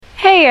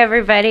Hey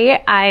everybody,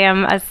 I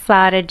am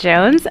Asada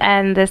Jones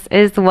and this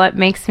is What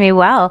Makes Me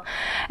Well.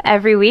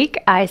 Every week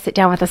I sit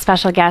down with a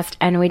special guest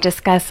and we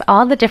discuss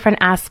all the different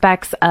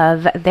aspects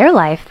of their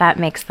life that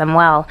makes them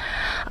well.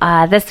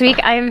 This week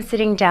I am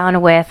sitting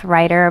down with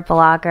writer,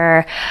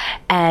 blogger,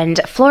 and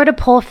Florida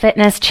Pole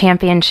Fitness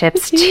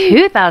Championships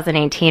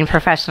 2018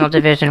 professional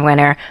division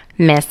winner,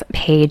 Miss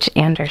Paige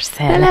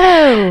Anderson.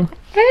 Hello.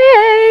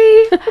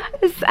 Hey!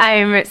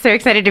 I'm so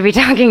excited to be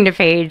talking to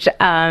Paige,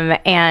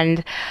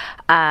 and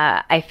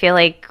I feel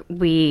like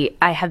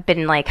I have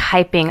been like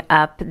hyping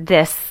up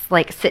this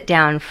like sit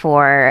down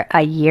for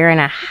a year and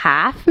a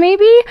half,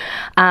 maybe,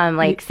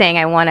 saying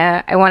I want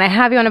to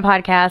have you on a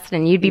podcast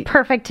and you'd be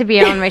perfect to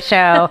be on my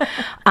show,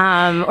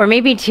 or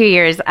maybe 2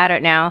 years, I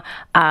don't know.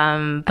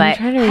 But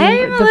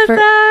hey, Melissa,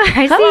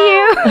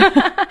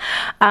 I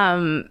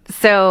see you.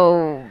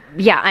 So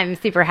yeah, I'm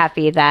super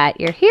happy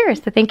that you're here.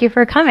 So thank you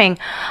for coming.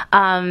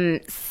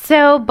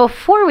 So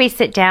before we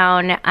sit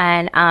down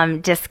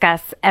and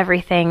discuss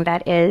everything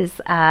that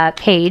is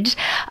Paige,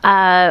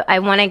 I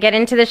want to get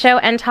into the show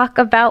and talk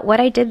about what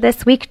I did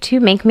this week to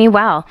make me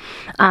well.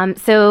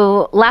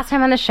 So last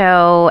time on the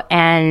show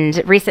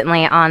and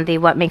recently on the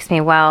What Makes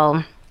Me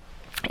Well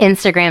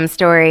Instagram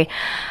story,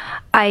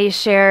 I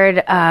shared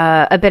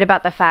a bit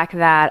about the fact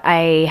that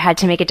I had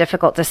to make a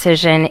difficult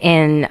decision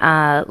in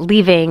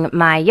leaving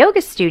my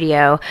yoga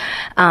studio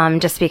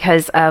just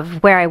because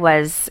of where I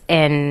was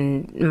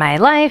in my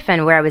life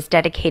and where I was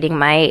dedicating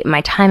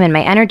my time and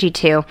my energy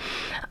to.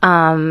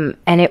 And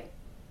it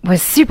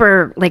was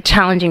super like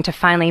challenging to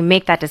finally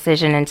make that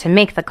decision and to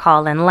make the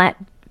call and let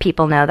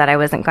people know that I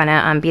wasn't going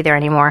to be there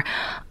anymore.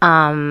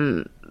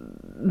 And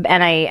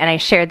I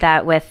shared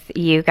that with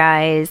you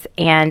guys,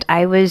 and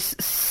I was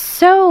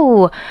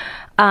so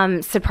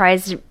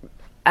surprised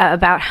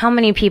about how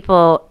many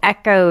people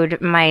echoed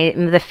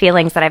the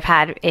feelings that I've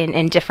had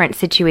in different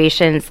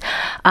situations.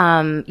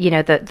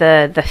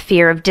 The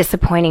fear of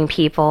disappointing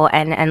people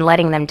and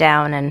letting them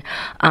down, and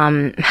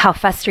how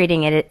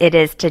frustrating it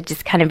is to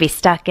just kind of be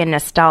stuck in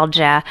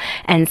nostalgia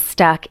and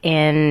stuck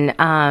in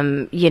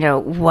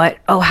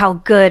how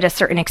good a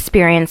certain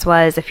experience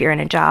was if you're in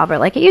a job, or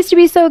like it used to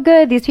be so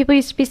good, these people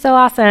used to be so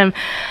awesome,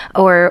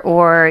 or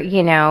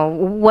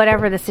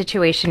whatever the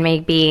situation may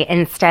be,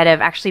 instead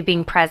of actually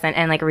being present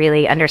and like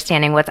really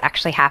understanding what's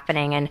actually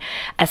happening and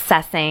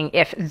assessing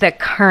if the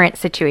current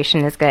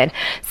situation is good.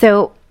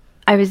 So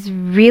I was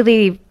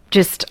really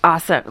just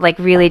awesome, like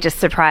really just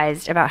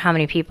surprised about how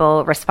many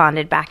people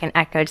responded back and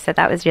echoed, so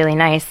that was really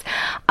nice.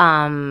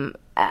 But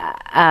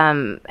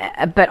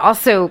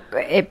also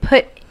it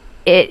put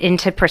it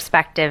into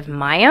perspective,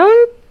 my own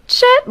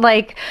shit,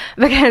 like,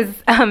 because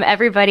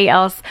everybody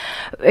else,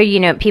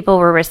 people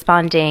were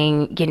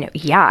responding,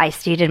 yeah, I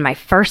stayed in my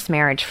first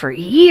marriage for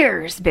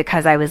years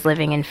because I was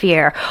living in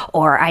fear,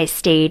 or I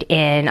stayed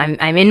in,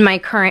 I'm in my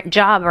current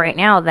job right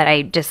now that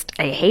I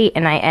hate,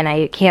 and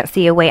I can't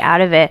see a way out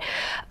of it,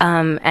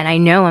 and I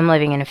know I'm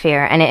living in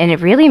fear, and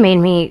it really made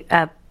me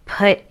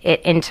put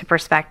it into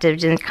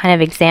perspective and kind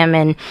of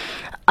examine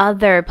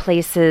other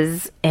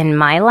places in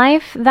my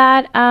life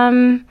that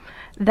I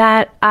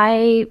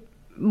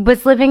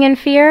was living in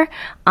fear.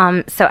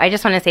 So I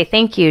just want to say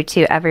thank you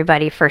to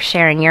everybody for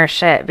sharing your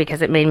shit,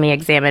 because it made me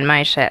examine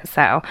my shit.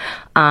 So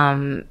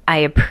I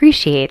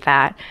appreciate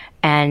that.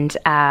 And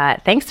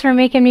thanks for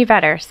making me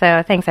better.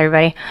 So thanks,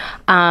 everybody.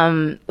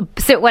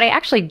 So what I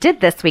actually did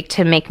this week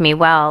to make me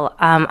well,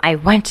 I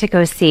went to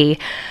go see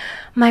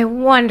my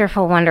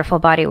wonderful, wonderful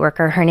body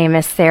worker. Her name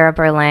is Sarah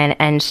Berlin,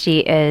 and she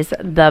is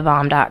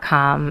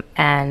thebomb.com.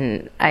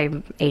 And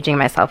I'm aging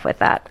myself with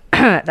that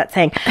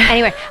saying.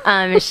 Anyway,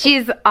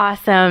 she's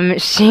awesome.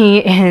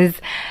 She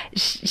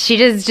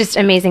does just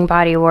amazing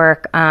body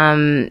work.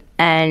 And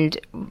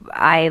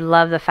I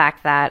love the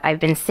fact that I've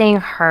been seeing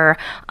her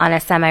on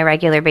a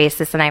semi-regular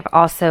basis. And I've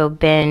also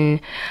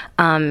been,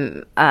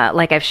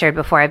 like I've shared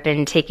before, I've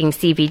been taking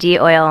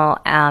CBD oil,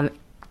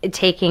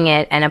 taking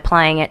it and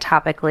applying it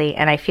topically,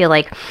 and I feel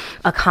like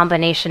a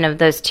combination of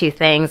those two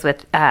things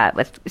with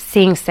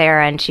seeing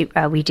Sarah, and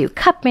we do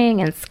cupping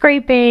and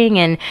scraping,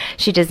 and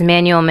she does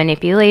manual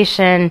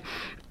manipulation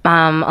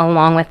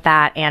along with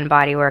that and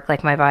body work.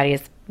 Like, my body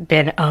has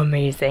been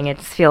amazing. It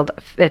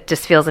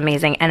just feels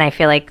amazing, and I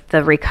feel like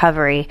the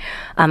recovery,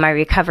 my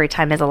recovery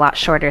time is a lot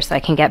shorter, so I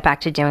can get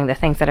back to doing the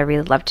things that I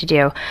really love to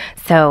do.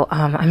 So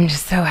I'm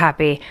just so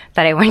happy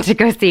that I went to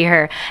go see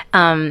her,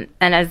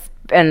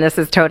 and this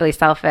is totally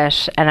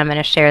selfish, and I'm going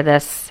to share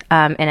this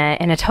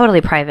in a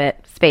totally private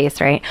space,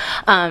 right?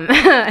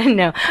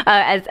 No,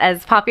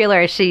 as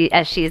popular as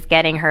she's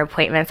getting, her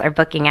appointments are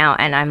booking out,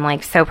 and I'm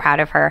like so proud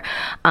of her.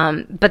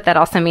 But that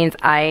also means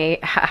I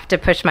have to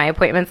push my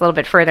appointments a little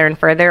bit further and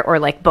further, or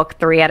like book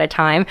 3 at a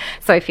time.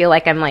 So I feel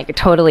like I'm like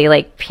totally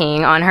like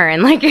peeing on her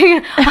and like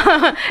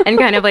and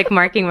kind of like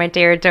marking my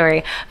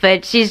territory.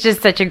 But she's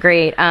just such a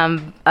great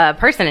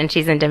person, and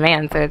she's in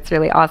demand, so it's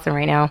really awesome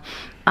right now.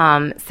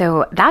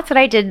 So that's what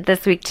I did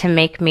this week to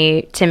make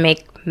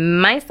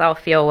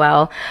myself feel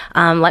well.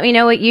 Let me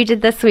know what you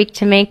did this week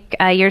to make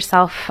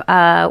yourself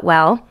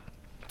well.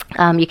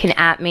 You can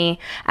at me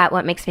at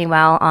What Makes Me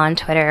Well on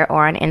Twitter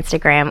or on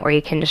Instagram, or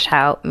you can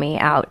shout me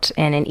out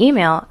in an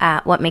email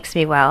at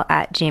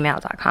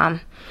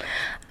whatmakesmewell@gmail.com.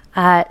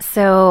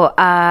 So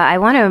I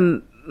want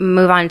to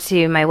move on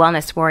to my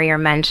Wellness Warrior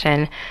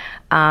mention.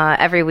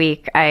 Every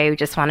week, I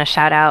just want to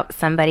shout out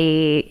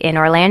somebody in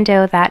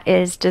Orlando that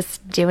is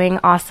just doing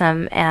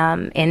awesome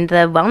in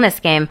the wellness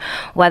game,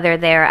 whether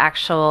they're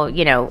actual,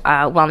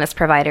 wellness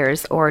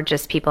providers or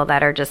just people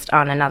that are just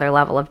on another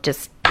level of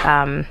just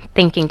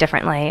thinking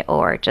differently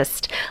or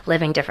just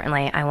living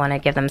differently. I want to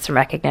give them some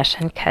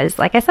recognition because,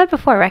 like I said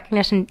before,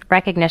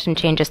 recognition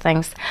changes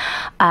things.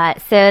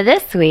 So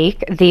this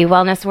week, the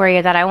wellness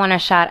warrior that I want to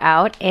shout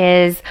out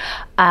is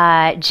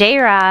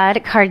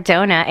J-Rod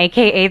Cardona,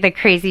 aka the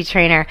Crazy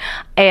Trainer.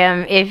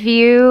 If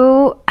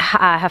you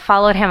have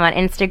followed him on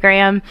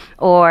Instagram,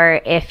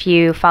 or if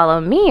you follow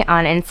me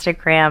on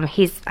Instagram,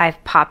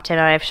 I've popped in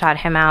and I've shot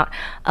him out,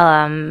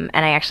 and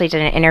I actually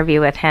did an interview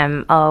with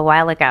him a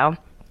while ago.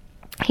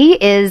 He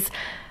is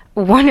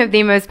one of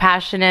the most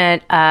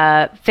passionate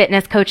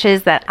fitness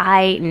coaches that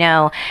I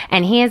know,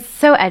 and he is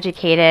so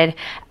educated,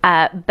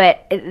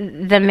 but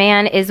the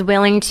man is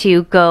willing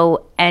to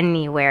go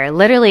anywhere,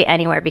 literally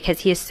anywhere, because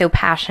he is so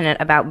passionate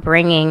about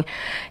bringing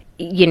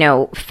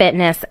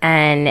fitness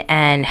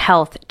and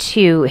health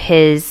to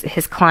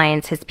his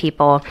clients, his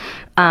people.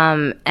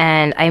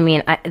 And I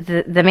mean,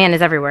 the man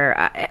is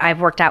everywhere. I've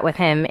worked out with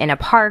him in a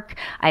park.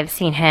 I've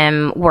seen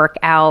him work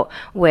out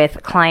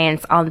with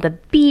clients on the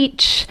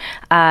beach.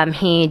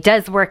 He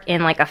does work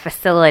in like a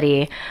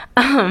facility,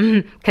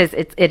 cause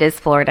it is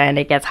Florida and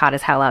it gets hot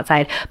as hell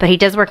outside, but he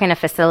does work in a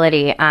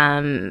facility,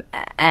 and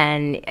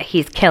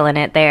he's killing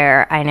it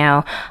there. I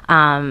know.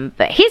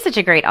 But he's such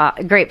a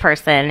great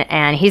person,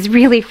 and he's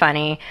really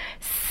funny,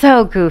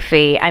 so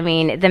goofy. I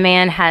mean, the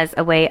man has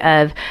a way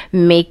of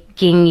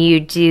making you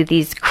do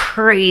these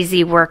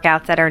crazy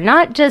workouts that are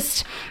not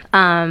just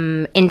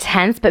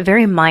intense, but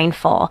very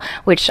mindful,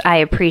 which I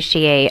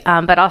appreciate.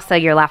 But also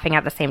you're laughing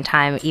at the same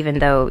time, even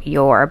though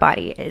your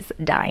body is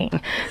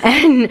dying.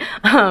 And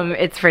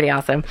it's pretty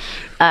awesome.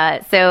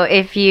 So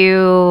if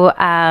you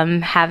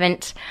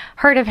haven't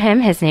heard of him,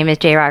 his name is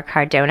J-Rod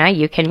Cardona.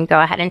 You can go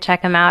ahead and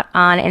check him out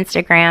on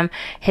Instagram.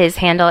 His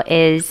handle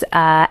is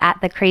at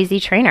The Crazy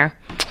Trainer.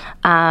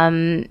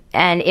 And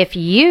if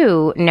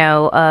you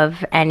know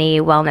of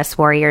any wellness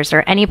warriors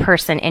or any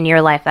person in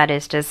your life that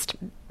is just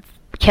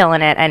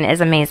killing it and is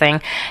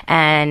amazing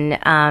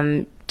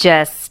and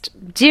just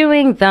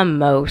doing the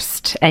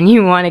most, and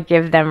you want to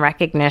give them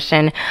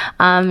recognition,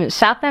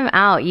 shout them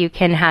out. You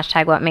can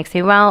hashtag What Makes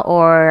Me Well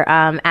or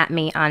at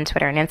me on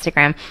Twitter and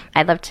Instagram.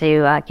 I'd love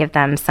to give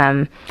them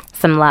some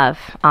love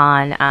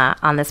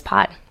on this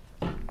pod.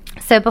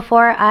 So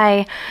before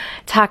I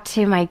talk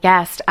to my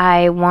guest,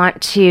 I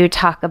want to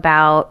talk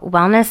about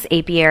Wellness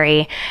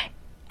Apiary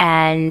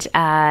and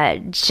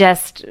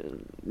just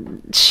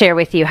share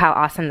with you how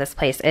awesome this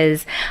place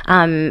is.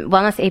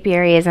 Wellness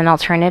Apiary is an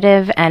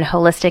alternative and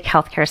holistic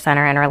healthcare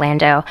center in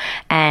Orlando,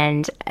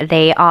 and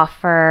they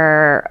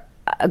offer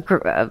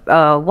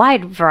a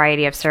wide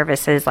variety of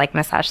services like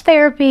massage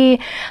therapy,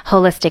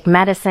 holistic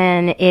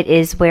medicine. It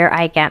is where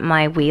I get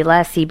my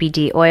Wela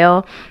CBD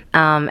oil.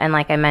 And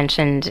like I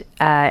mentioned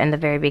in the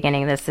very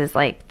beginning, this is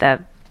like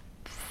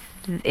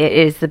it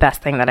is the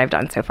best thing that I've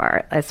done so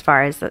far as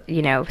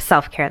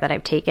self-care that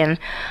I've taken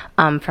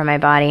for my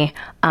body.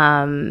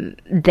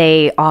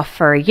 They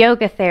offer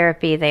yoga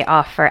therapy, they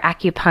offer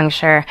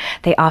acupuncture,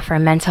 they offer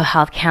mental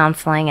health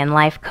counseling and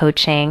life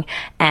coaching,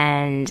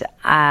 and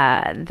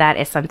that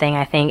is something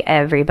I think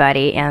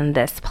everybody on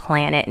this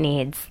planet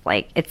needs.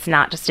 Like, it's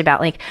not just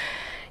about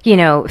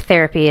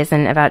therapy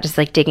isn't about just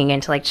like digging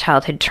into like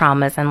childhood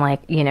traumas and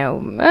like,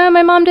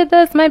 my mom did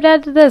this, my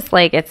dad did this.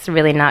 Like, it's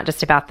really not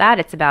just about that.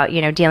 It's about,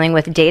 dealing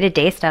with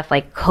day-to-day stuff,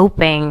 like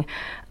coping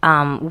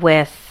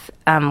with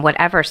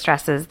whatever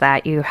stresses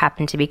that you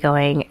happen to be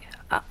going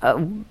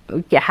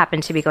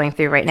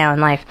through right now in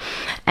life.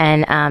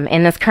 And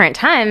in this current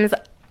times,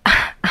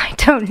 I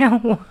don't know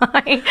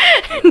why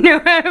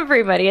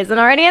everybody isn't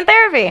already in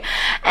therapy.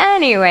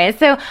 Anyway,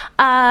 so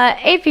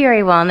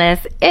Apiary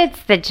Wellness, it's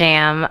the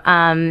jam.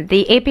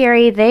 The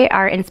Apiary, they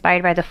are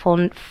inspired by the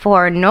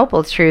Four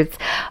Noble Truths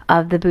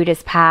of the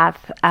Buddhist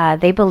path.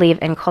 They believe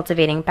in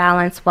cultivating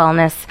balance,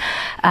 wellness,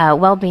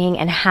 well-being,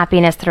 and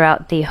happiness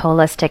throughout the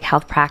holistic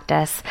health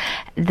practice.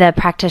 The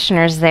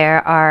practitioners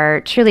there are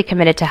truly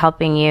committed to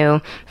helping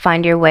you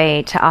find your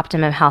way to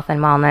optimum health and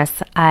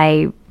wellness.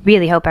 I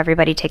really hope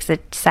everybody takes a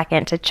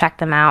second to check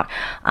them out.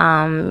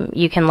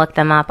 You can look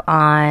them up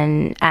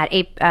at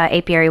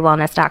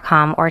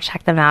apiarywellness.com or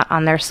check them out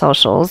on their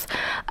socials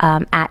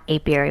at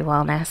Apiary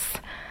Wellness.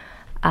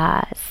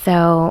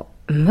 So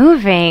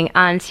moving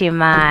on to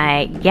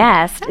my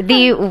guest,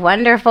 the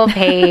wonderful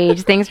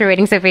Paige. Thanks for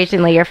waiting so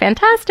patiently. You're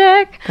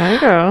fantastic. There you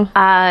go.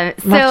 Off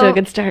to a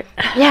good start.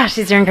 Yeah,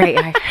 she's doing great.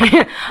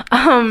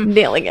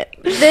 Nailing it.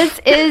 This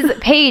is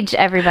Paige,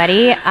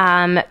 everybody.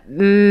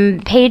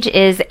 Paige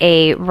is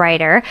a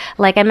writer.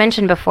 Like I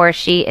mentioned before,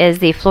 she is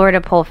the Florida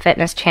Pole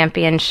Fitness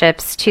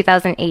Championships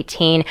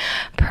 2018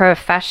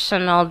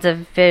 Professional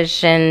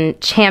Division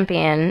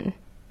Champion.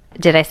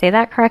 Did I say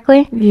that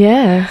correctly?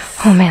 Yes.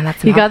 Oh man,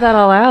 that's you got that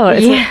all out.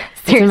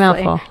 It's a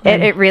mouthful.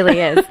 It really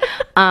is.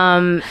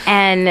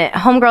 And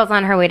homegirl's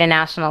on her way to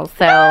nationals,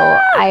 so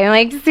I'm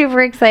like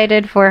super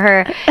excited for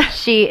her.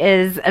 She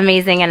is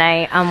amazing, and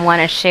I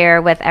want to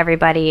share with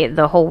everybody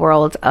the whole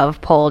world of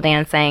pole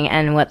dancing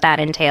and what that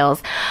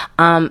entails.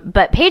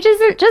 But Paige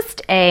isn't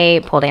just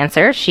a pole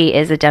dancer. She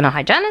is a dental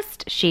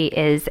hygienist. She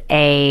is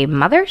a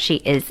mother. She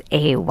is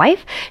a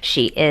wife.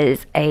 She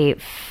is a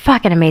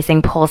fucking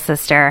amazing pole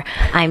sister.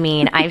 I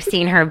mean, I've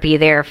seen her be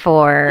there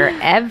for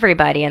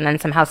everybody and then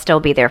somehow still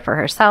be there for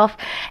herself.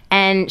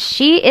 And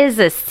she is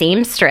a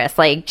seamstress.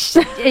 Like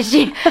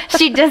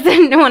she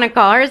doesn't want to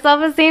call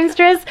herself a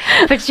seamstress,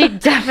 but she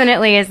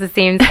definitely is a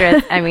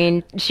seamstress. I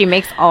mean, she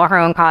makes all her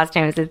own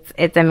costumes.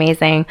 It's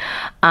amazing.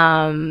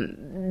 That's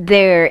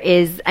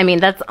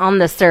on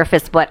the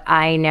surface what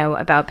I know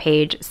about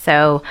Paige.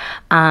 So,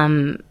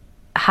 hi,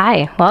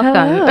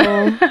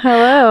 welcome.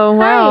 Hello.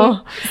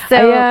 Wow. Hi.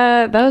 So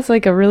that was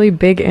like a really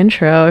big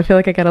intro. I feel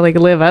like I gotta like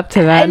live up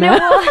to that now.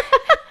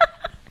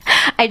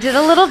 I did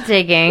a little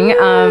digging.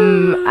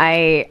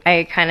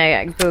 I kind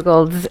of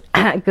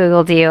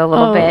Googled you a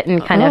little bit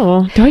and kind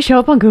of. Do I show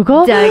up on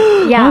Google?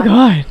 Yeah. Oh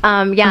God.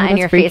 And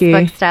your freaky.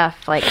 Facebook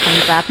stuff like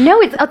comes up. No,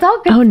 it's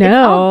all good. Oh no. It's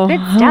all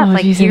good stuff. Oh,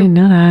 like geez, I didn't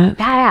know that.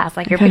 Badass.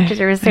 Like your pictures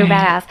are so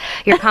badass.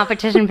 Your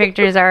competition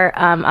pictures are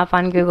up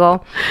on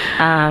Google.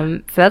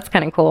 So that's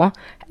kind of cool.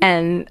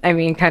 And I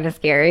mean, kind of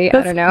scary.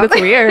 I don't know. That's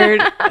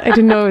weird. I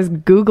didn't know it was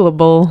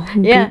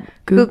Googleable. Yeah.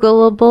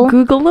 Googleable.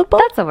 Googleable?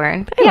 That's a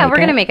word. Yeah, we're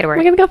going to make it a word.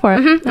 We're going to go for it.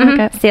 Mm-hmm,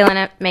 mm-hmm. Okay. Sealing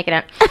it, making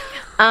it.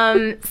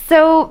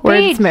 So,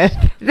 Paige. Wordsmith.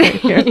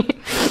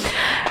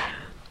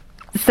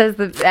 Says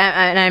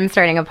and I'm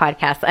starting a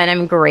podcast, and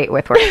I'm great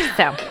with words,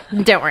 so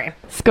don't worry.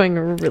 It's going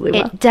really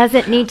well. It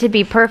doesn't need to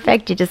be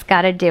perfect. You just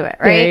got to do it,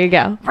 right? There you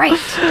go. Right.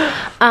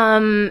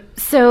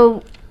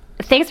 So,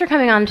 thanks for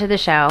coming on to the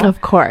show. Of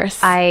course.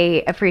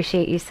 I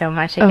appreciate you so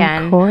much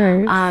again. Of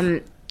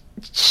course.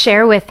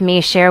 Share with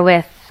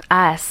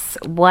us,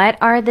 what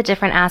are the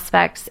different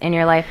aspects in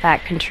your life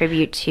that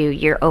contribute to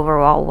your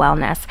overall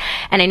wellness?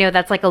 And I know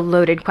that's like a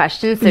loaded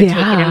question, so take it in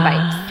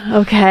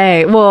bites.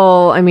 Okay.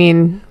 Well, I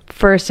mean,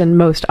 first and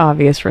most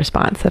obvious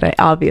response that I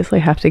obviously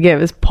have to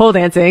give is pole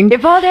dancing. You're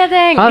pole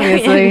dancing!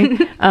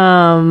 Obviously.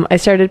 I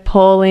started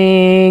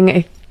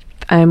poling,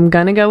 I'm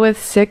going to go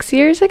with 6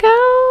 years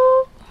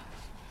ago.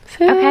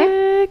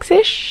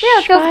 Six-ish. Yeah,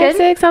 it feels good.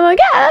 6. I'm like,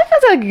 yeah, that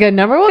feels like a good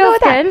number. We'll go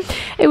with good. that.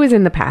 It was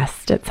in the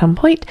past at some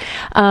point.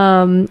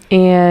 I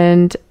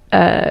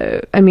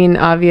mean,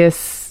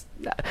 obvious.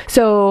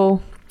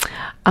 So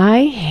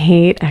I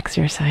hate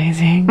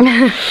exercising.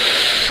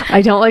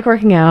 I don't like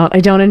working out.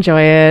 I don't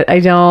enjoy it. I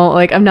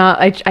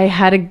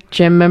had a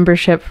gym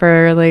membership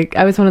for like,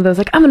 I was one of those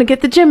like, I'm going to get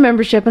the gym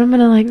membership and I'm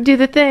going to like do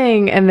the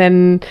thing. And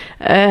then,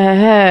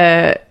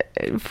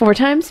 4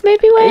 times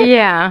maybe went.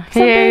 Yeah.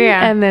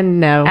 And then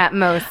no. At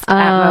most.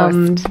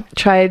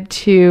 Tried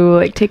to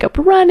like take up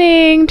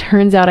running.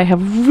 Turns out I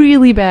have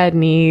really bad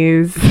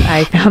knees.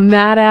 I found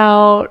that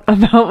out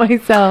about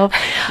myself.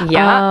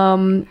 Yeah.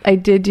 I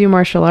did do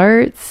martial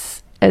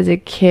arts as a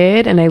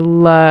kid and I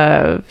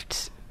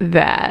loved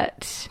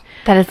that.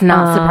 That is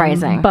not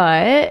surprising.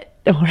 But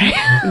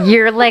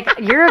you're a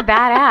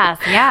badass.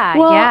 Yeah.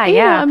 Well,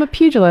 yeah. I'm a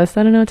pugilist.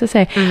 I don't know what to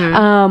say.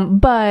 Mm-hmm.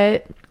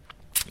 But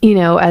you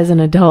know, as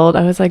an adult,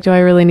 I was like, do I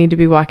really need to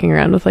be walking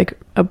around with like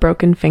a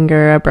broken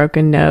finger, a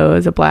broken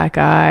nose, a black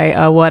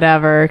eye,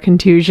 whatever,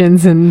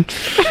 contusions? And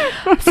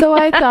so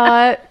I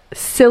thought,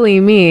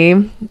 silly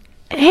me.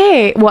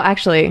 Hey, well,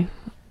 actually,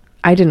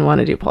 I didn't want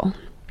to do pole.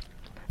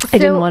 I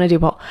didn't want to do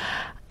pole.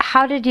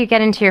 How did you get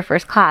into your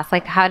first class?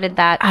 Like, how did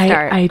that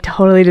start? I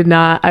totally did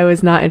not. I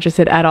was not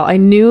interested at all. I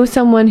knew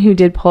someone who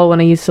did pole when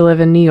I used to live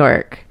in New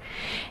York.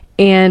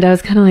 And I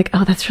was kind of like,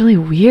 oh, that's really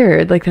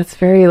weird. Like,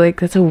 that's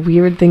a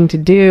weird thing to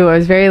do. I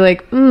was very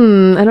like,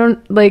 I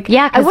don't like.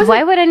 Yeah, because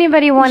why would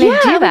anybody want to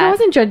do that? I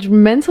wasn't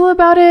judgmental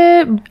about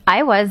it.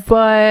 I was.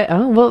 But,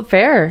 oh, well,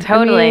 fair.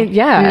 Totally. I mean,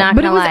 yeah. Not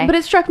gonna lie. But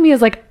it struck me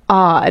as like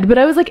odd. But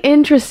I was like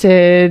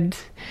interested.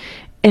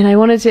 And I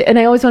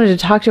always wanted to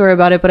talk to her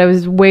about it, but I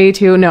was way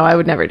too, no, I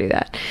would never do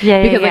that.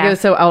 Because like it was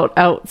so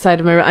outside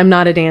of my, I'm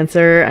not a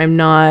dancer. I'm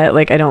not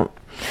like, I don't.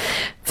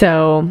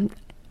 So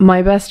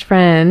my best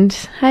friend,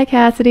 hi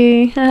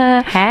Cassidy,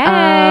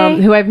 hey,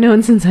 who I've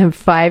known since I'm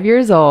 5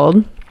 years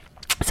old.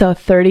 So a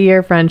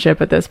 30-year friendship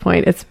at this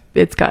point.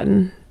 It's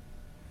gotten,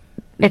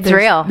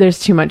 real. There's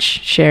too much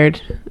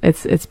shared.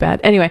 It's bad.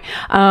 Anyway,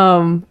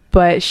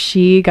 but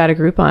she got a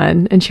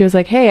Groupon and she was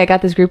like, hey, I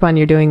got this Groupon.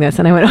 You're doing this.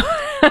 And I went,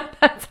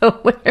 that's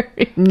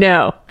hilarious.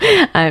 No,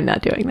 I'm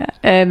not doing that.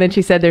 And then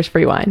she said there's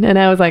free wine. And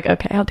I was like,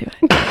 okay, I'll do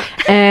it.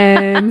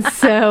 And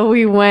so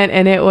we went,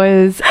 and it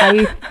was,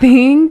 I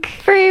think,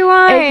 Free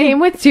wine. it came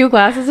with 2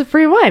 glasses of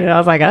free wine. And I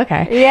was like,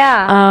 okay.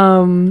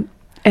 Yeah.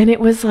 And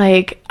it was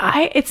like,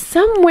 it's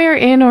somewhere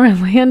in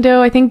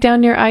Orlando, I think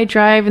down near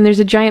I-Drive, and there's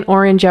a giant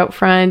orange out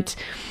front.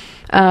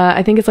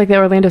 I think it's like the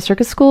Orlando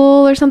Circus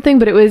School or something,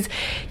 but it was,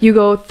 you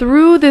go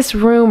through this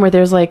room where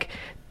there's like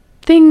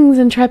things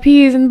and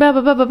trapeze and blah,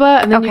 blah, blah, blah, blah.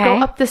 And then you go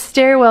up the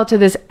stairwell to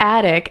this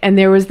attic, and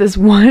there was this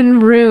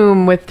one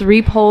room with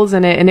 3 poles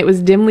in it, and it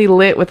was dimly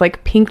lit with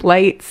like pink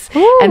lights.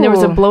 Ooh. And there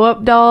was a blow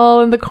up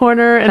doll in the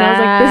corner. And I was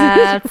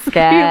like, this is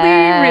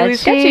really, really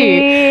sketchy.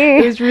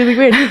 It was really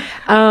weird.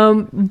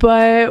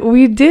 But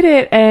we did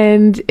it,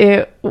 and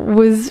it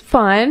was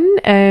fun,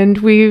 and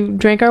we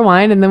drank our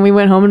wine, and then we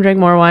went home and drank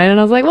more wine.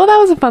 And I was like, well, that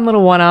was a fun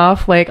little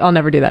one-off. Like, I'll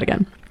never do that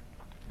again.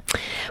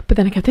 But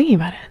then I kept thinking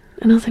about it.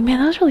 And I was like, man,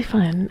 that was really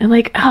fun. And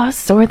like, I was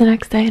sore the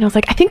next day. And I was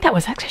like, I think that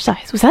was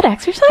exercise. Was that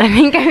exercise? I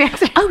think I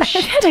exercised. Oh,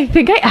 shit. I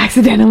think I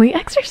accidentally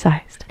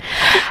exercised.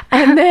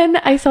 And then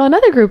I saw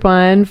another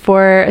Groupon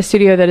for a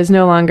studio that is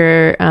no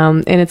longer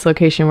in its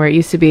location where it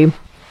used to be.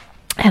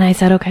 And I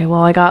said, okay,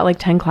 well, I got like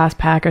 10 class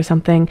pack or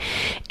something.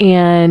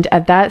 And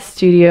at that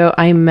studio,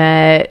 I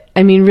met,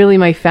 really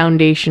my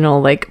foundational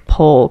like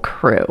pole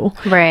crew.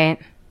 Right.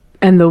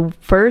 And the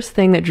first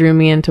thing that drew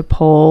me into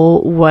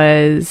pole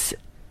was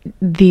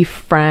the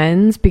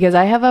friends, because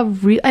I have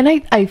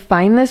I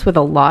find this with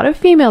a lot of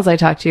females I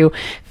talk to.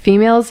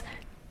 Females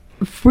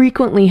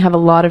frequently have a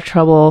lot of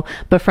trouble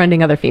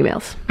befriending other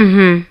females.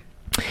 Mm-hmm.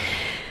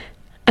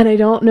 And I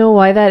don't know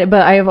why that,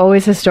 but I have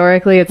always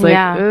historically, it's like,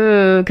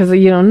 because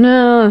you don't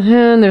know,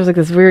 and there's like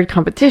this weird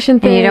competition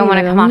thing. And you don't want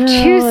to come off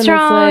too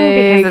strong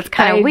because it's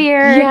kind of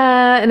weird.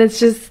 Yeah, and it's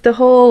just the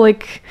whole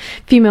like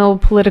female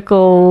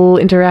political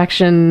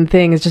interaction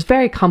thing is just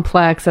very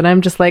complex, and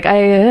I'm just like,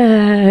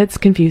 it's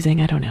confusing.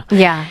 I don't know.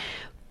 Yeah.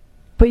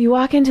 But you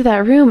walk into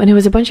that room, and it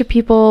was a bunch of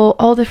people,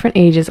 all different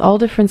ages, all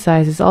different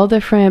sizes, all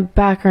different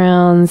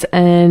backgrounds.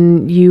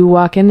 And you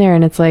walk in there,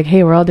 and it's like,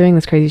 hey, we're all doing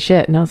this crazy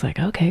shit. And I was like,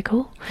 okay,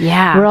 cool.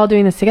 Yeah. We're all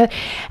doing this together.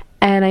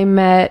 And I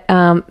met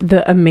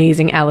the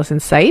amazing Allison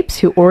Sipes,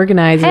 who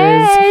organizes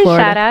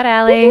Florida. Shout out,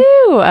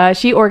 Allie.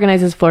 She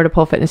organizes Florida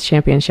Pole Fitness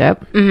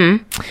Championship.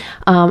 Mm-hmm.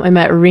 I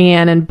met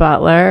Rhiannon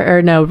Butler.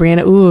 Or no,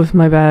 Rhiannon. Ooh,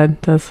 my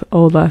bad. That's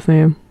old last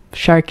name.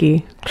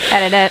 Sharky.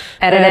 Edit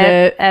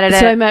it.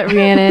 So I met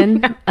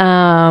Rhiannon,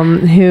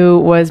 who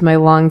was my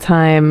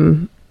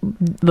longtime,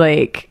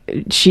 like,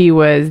 she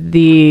was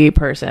the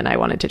person I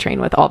wanted to train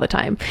with all the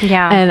time.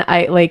 Yeah. And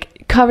I,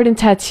 like, covered in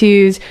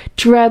tattoos,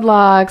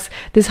 dreadlocks,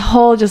 this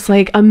whole just,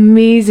 like,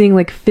 amazing,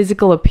 like,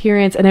 physical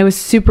appearance. And I was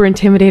super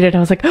intimidated. I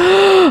was like,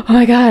 oh,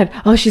 my God.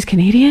 Oh, she's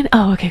Canadian?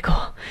 Oh, okay,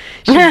 cool.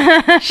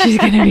 She's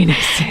going to be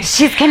nice to me.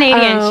 She's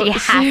Canadian. She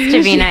has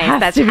to be nice.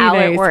 That's how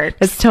it works.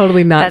 That's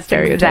totally not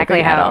stereotyping. That's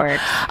exactly how it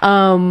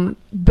works.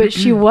 But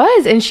she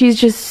was, and she's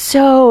just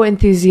so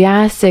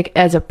enthusiastic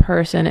as a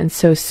person, and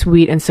so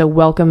sweet and so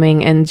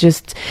welcoming, and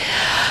just,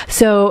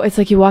 so it's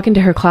like you walk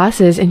into her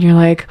classes and you're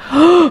like,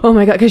 oh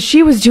my God, because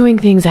she was doing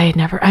things I had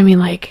never,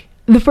 like,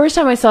 the first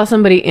time I saw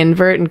somebody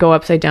invert and go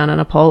upside down on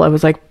a pole, I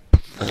was like,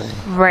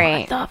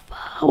 right. What the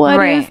fuck? What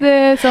is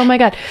this? Oh my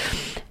God.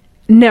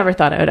 Never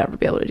thought I would ever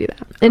be able to do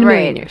that in a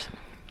million years.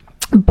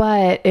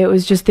 But it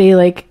was just,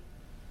 it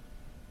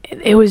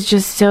was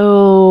just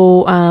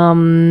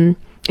so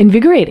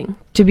invigorating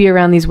to be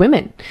around these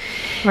women.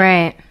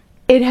 Right.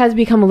 It has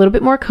become a little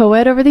bit more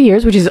co-ed over the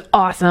years, which is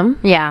awesome.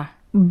 Yeah.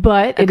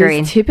 But Agreed.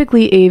 it is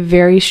typically a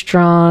very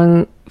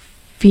strong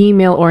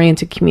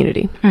female-oriented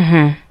community.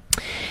 Mm-hmm.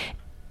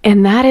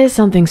 And that is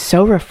something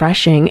so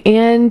refreshing.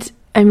 And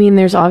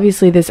there's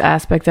obviously this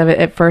aspect of it.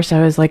 At first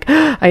I was like,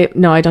 I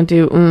don't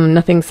do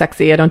nothing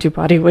sexy. I don't do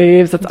body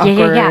waves. That's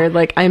awkward. Yeah.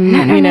 Like I'm,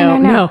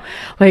 no.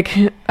 Like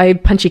I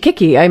punchy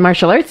kicky. I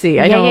martial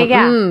artsy. I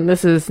don't,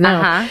 this is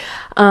no.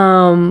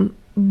 Uh-huh.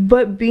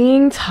 But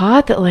being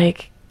taught that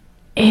like,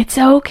 it's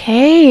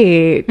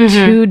okay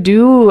to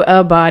do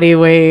a body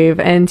wave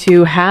and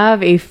to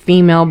have a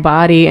female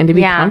body and to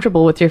be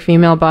comfortable with your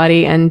female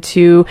body and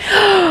to,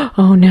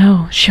 oh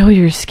no, show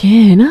your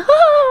skin.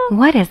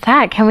 What is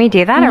that? Can we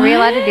do that? Are we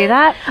allowed to do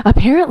that?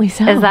 Apparently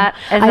so. Is that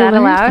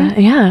allowed?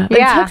 Yeah.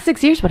 It took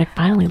 6 years, but I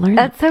finally learned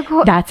That's so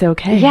cool. That's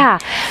okay. Yeah.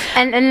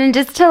 And then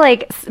just to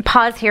like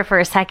pause here for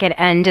a second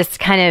and just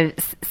kind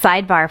of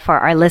sidebar for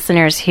our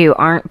listeners who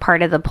aren't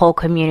part of the pole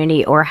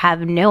community or have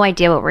no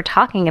idea what we're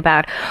talking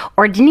about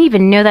or didn't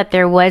even know that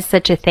there was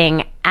such a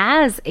thing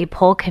as a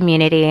pole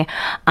community.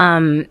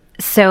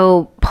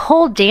 So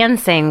pole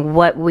dancing,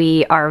 what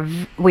we are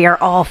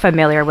all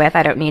familiar with,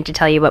 I don't need to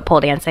tell you what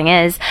pole dancing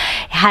is,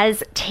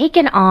 has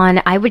taken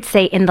on, I would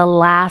say in the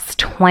last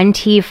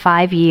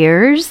 25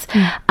 years,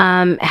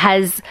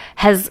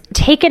 has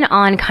taken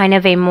on kind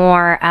of a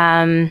more,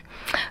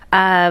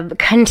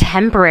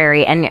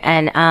 contemporary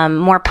and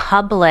more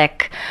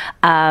public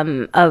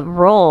a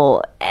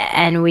role,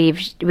 and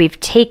we've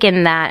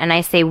taken that, and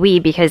I say we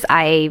because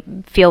I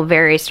feel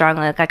very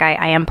strongly like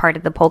I am part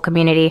of the pole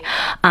community,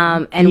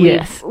 and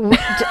yes.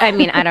 I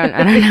mean I don't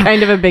know.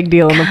 Kind of a big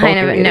deal in the pole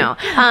community. No,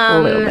 a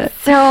little bit.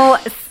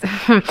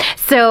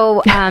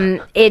 So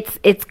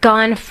it's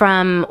gone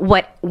from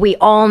what we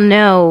all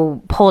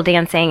know pole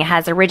dancing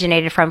has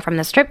originated from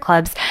the strip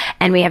clubs,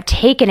 and we have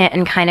taken it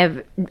and kind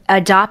of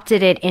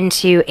adopted it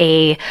into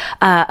a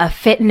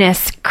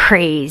fitness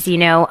craze. You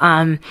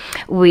know,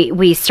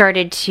 we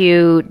started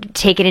to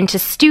take it into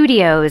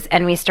studios,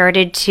 and we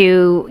started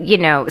to, you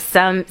know,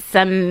 some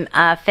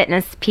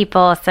fitness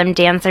people, some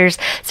dancers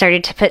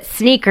started to put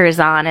sneakers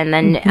on, and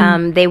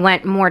then they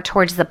went more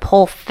towards the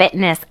pole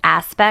fitness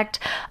aspect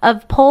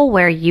of pole,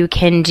 where you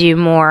can do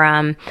more,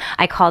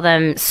 I call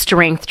them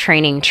strength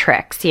training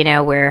tricks, you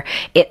know, where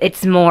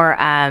it's more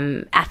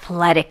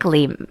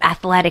athletically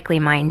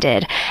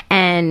minded.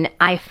 And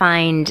I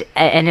find,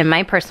 and in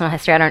my personal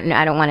history, I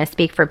don't want to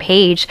speak for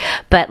Paige,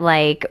 but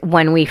like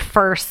when we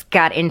first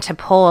got into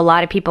pole, a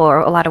lot of people, or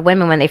a lot of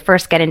women, when they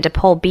first get into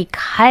pole,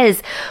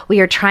 because we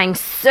are trying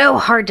so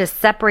hard to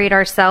separate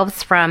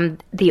ourselves from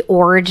the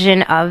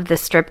origin of the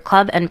strip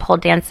club, and pole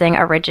dancing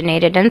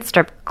originated in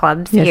strip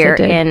clubs here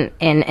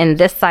in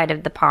this side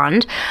of the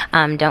pond.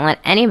 Don't let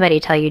anybody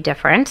tell you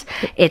different.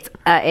 It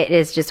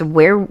is just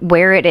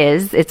where it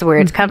is. It's where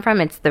it's come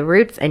from. It's the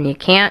roots, and you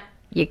can't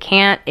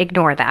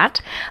ignore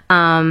that.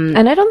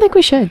 And I don't think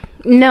we should.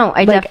 No,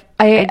 I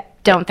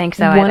don't think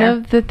so one either.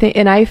 Of the things,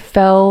 and I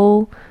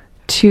fell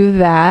to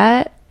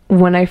that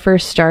when I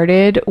first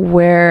started,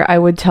 where I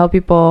would tell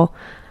people,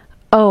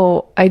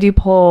 "Oh, I do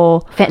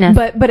pole fitness,"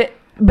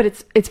 but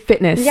it's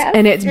fitness, yes.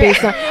 And it's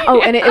based on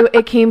and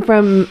it came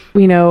from,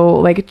 you know,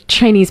 like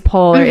Chinese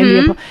pole or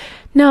Indian pole.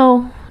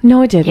 No,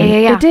 it didn't.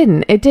 Yeah.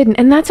 It didn't,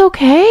 and that's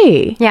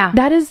okay. Yeah,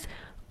 that is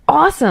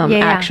awesome,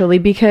 actually,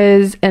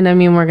 because, and I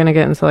mean, we're gonna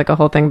get into like a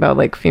whole thing about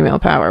like female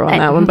power on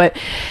that one, but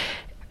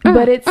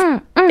it's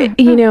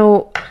you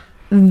know,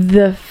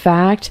 the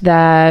fact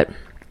that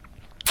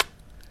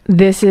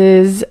this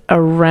is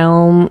a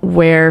realm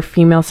where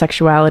female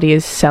sexuality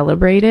is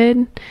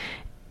celebrated.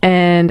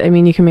 And I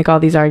mean, you can make all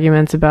these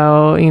arguments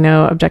about, you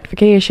know,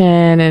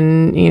 objectification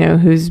and, you know,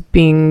 who's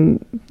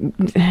being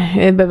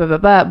blah, blah, blah,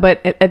 blah.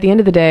 But at the end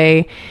of the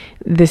day,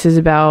 this is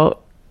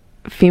about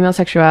female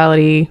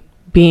sexuality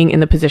being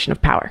in the position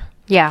of power.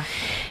 Yeah.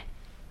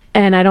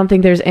 And I don't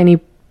think there's any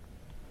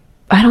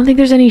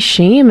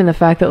shame in the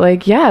fact that,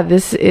 like, yeah,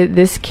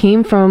 this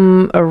came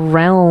from a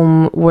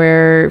realm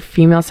where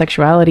female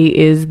sexuality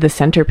is the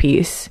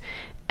centerpiece,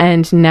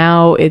 and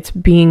now it's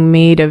being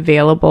made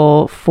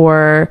available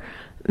for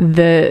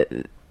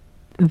the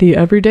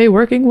everyday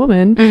working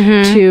woman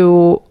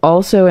to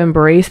also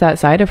embrace that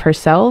side of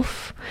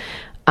herself.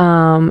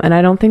 And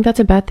I don't think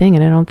that's a bad thing,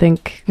 and I don't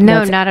think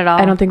not at all.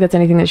 I don't think that's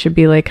anything that should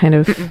be like kind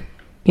of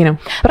you know,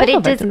 but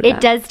it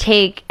does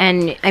take,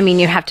 and I mean,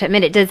 you have to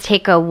admit, it does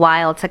take a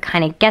while to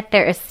kind of get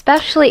there,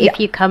 especially if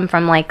you come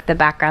from like the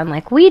background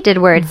like we did,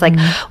 where it's like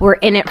we're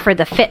in it for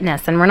the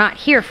fitness, and we're not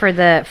here for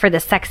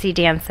the sexy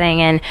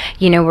dancing, and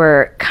you know,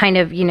 we're kind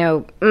of, you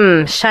know,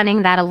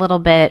 shunning that a little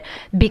bit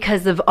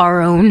because of our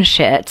own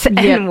shit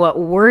and what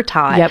we're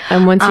taught. Yep.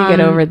 And once you get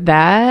over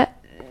that,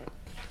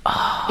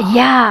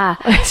 yeah,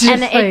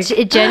 and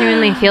it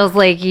genuinely feels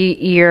like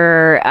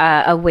you're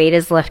a weight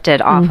is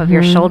lifted off of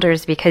your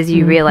shoulders, because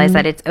you realize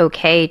that it's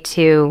okay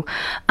to,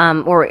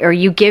 or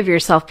you give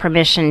yourself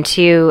permission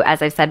to,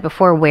 as I've said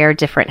before, wear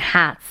different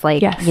hats.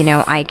 Like, you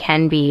know, I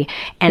can be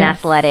an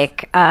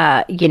athletic,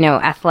 you know,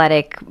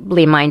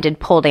 athletically minded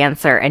pole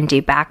dancer and do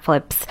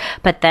backflips,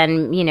 but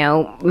then, you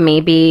know,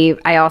 maybe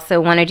I also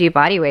want to do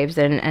body waves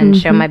and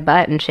show my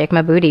butt and shake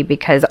my booty,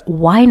 because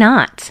why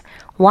not?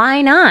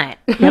 Why not?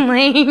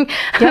 Like,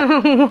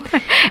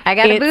 I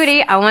got a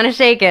booty. I want to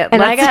shake it.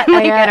 And I got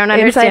I don't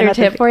understand.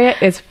 Insider tip for you.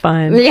 It's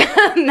fun. Yeah,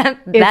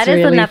 that is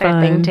really another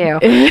thing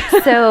too.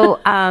 So,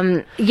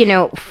 you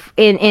know,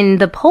 in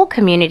the pole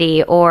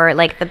community, or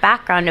like the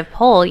background of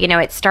pole, you know,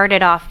 it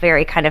started off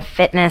very kind of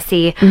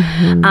fitnessy,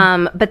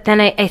 but then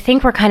I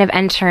think we're kind of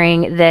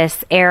entering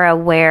this era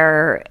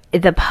where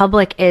the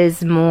public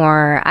is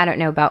more, I don't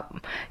know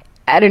about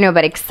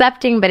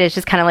accepting, but it's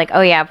just kind of like,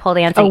 oh yeah, pole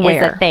dancing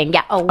is a thing.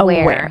 Yeah,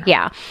 aware.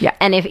 Yeah.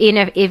 And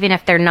even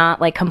if they're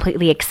not like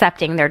completely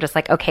accepting, they're just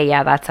like, okay,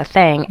 yeah, that's a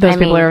thing. Those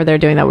people are over there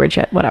doing that weird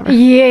shit, whatever.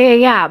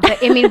 Yeah.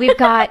 But I mean, we've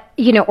got,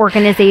 you know,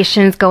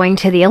 organizations going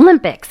to the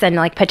Olympics and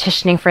like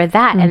petitioning for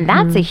that, and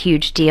that's a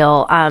huge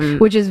deal.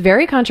 Which is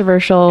very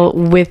controversial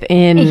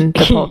within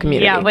the pole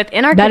community. Yeah,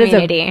 within our community.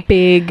 That is a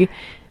big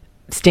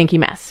stinky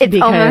mess.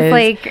 It's almost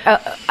like,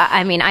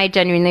 I mean, I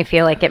genuinely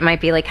feel like it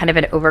might be like kind of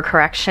an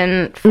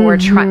overcorrection for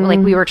like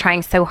we were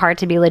trying so hard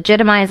to be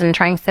legitimized and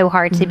trying so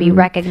hard to be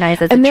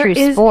recognized as a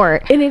true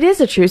sport. And it is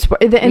a true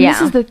sport. And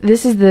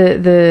this is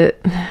the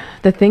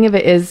thing of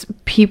it is,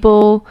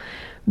 people,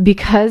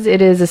 because it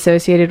is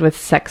associated with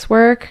sex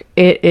work,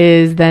 it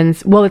is then,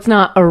 well, it's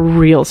not a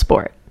real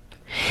sport.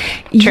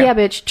 Yeah,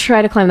 bitch,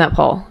 try to climb that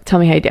pole. Tell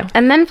me how you do.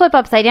 And then flip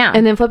upside down.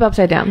 And then flip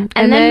upside down.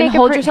 And then make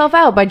hold yourself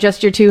out by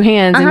just your 2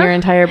 hands and your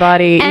entire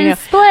body. And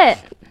split.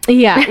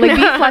 Yeah, like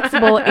be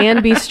flexible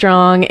and be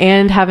strong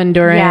and have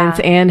endurance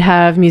and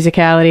have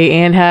musicality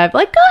and have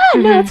like, go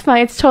ahead, no, it's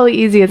fine. It's totally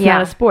easy. It's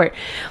not a sport.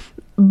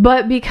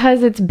 But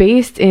because it's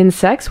based in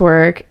sex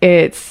work,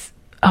 it's,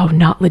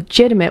 not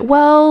legitimate.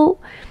 Well,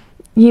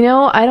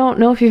 I don't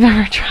know if you've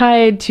ever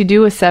tried to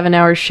do a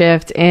 7-hour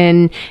shift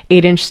in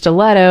 8-inch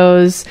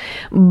stilettos,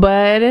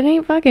 but it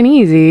ain't fucking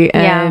easy.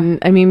 And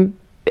I mean,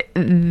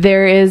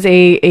 there is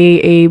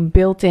a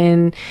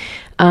built-in,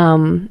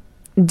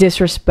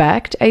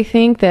 disrespect, I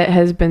think, that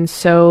has been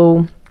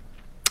so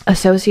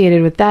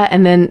associated with that.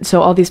 And then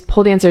so all these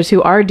pole dancers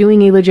who are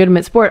doing a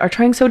legitimate sport are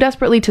trying so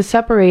desperately to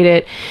separate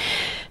it.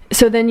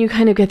 So then you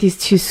kind of get these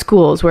two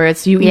schools where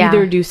it's you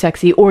either do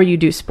sexy or you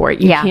do sport.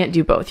 You can't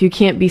do both. You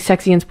can't be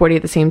sexy and sporty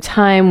at the same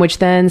time, which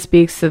then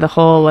speaks to the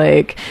whole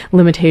like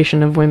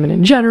limitation of women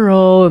in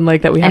general and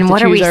like that we have to choose. And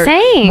what are we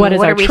saying? What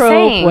is our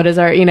trope? What is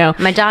our,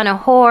 Madonna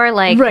whore,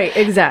 like right,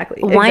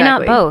 exactly. Why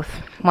not both?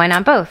 Why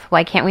not both?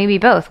 Why can't we be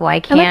both?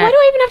 Why can't why do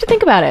I even have to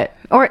think about it?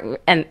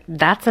 And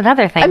that's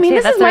another thing. I mean,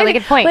 too. That's a really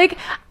good point. Like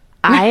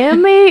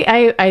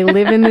I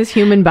live in this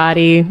human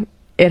body.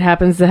 It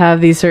happens to have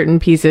these certain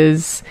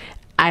pieces.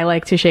 I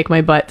like to shake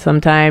my butt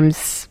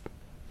sometimes.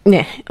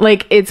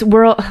 Like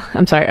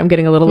I'm sorry, I'm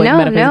getting a little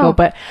metaphysical,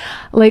 but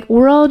like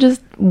we're all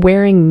just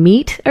wearing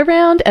meat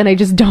around and I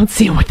just don't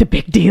see what the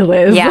big deal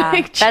is. Yeah,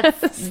 like,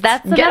 that's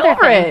get another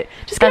over thing. It.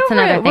 Just get that's over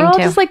another it. thing We're all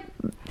too. just like,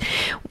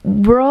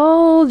 we're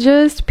all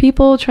just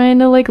people trying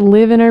to like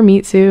live in our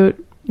meat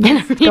suit.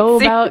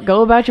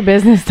 Go about your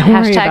business. Don't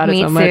worry about it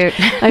so much.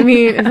 I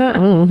mean, that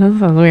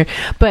sounds weird.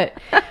 But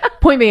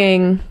point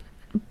being,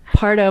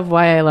 part of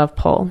why I love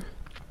pole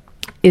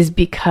is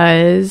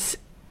because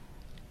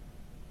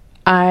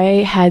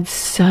I had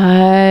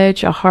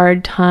such a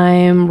hard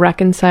time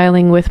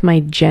reconciling with my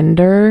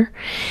gender.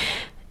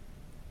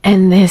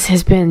 And this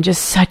has been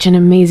just such an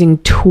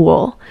amazing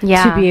tool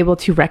to be able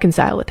to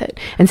reconcile with it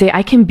and say,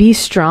 I can be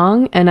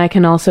strong and I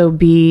can also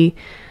be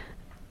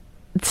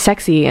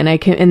sexy and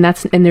and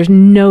there's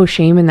no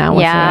shame in that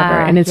whatsoever.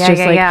 And it's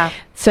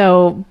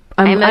so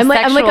I'm a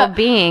like sexual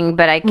being,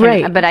 but I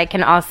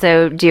can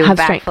also do have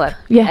backflip. Strength.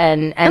 Yeah.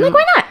 And like,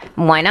 why not?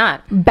 Why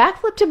not?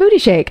 Backflip to booty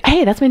shake.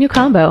 Hey, that's my new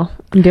combo.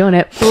 I'm doing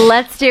it.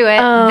 Let's do it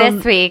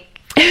this week.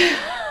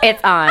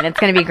 It's on. It's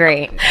going to be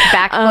great.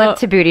 Backflip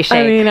to booty shake.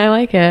 I mean, I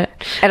like it.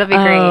 It'll be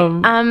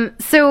great.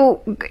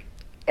 So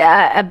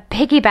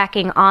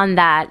piggybacking on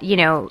that,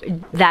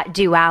 that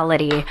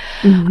duality,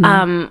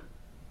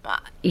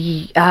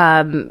 you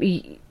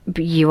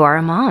are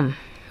a mom.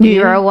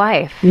 You're a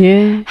wife.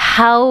 Yeah.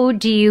 How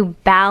do you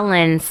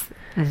balance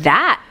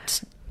that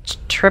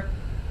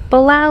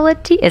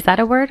tripleality? Is that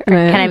a word? Or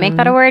can I make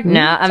that a word?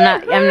 No,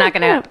 I'm not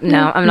gonna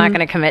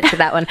commit to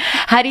that one.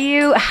 How do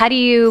you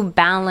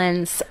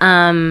balance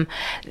that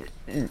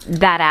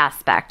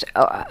aspect?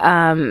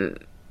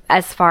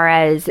 As far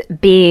as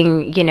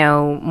being,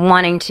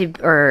 wanting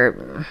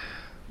to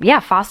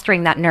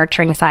fostering that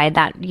nurturing side,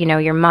 that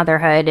your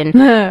motherhood and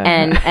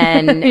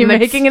you're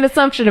making an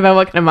assumption about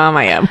what kind of mom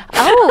I am.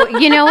 Oh,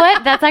 you know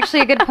what? That's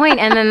actually a good point.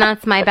 And then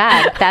that's my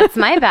bad. That's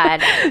my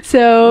bad.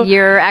 So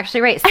you're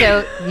actually right.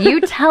 So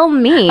you tell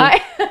me.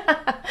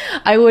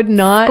 I would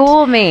not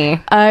school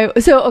me.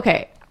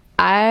 Okay.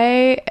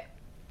 And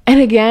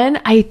again,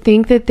 I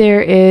think that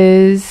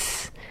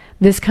this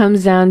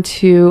comes down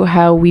to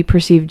how we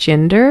perceive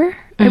gender,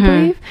 I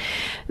believe.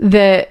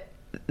 That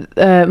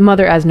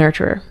mother as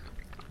nurturer.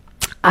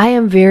 I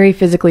am very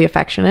physically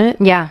affectionate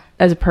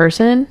as a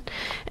person.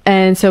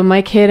 And so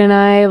my kid and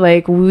I,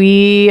 like,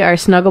 we are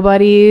snuggle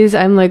buddies.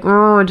 I'm like,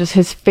 just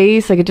his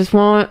face. Like, I just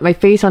want my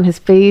face on his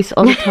face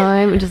all the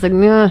time. And just like,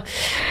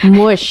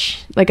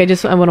 mush. Like, I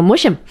want to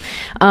mush him.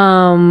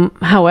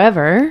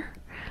 However,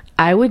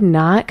 I would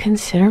not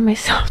consider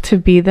myself to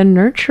be the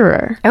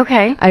nurturer.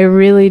 Okay. I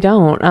really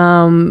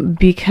don't.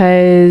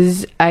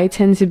 Because I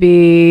tend to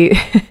be,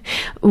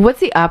 what's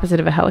the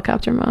opposite of a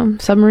helicopter mom?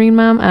 Submarine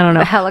mom? I don't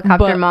know. A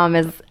helicopter mom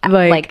is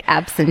like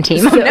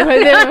absentee mom.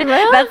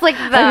 That's like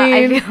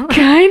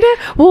kind of.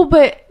 Well,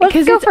 but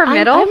let's go for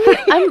middle.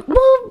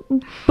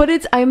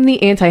 I'm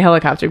the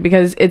anti-helicopter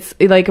because it's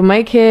like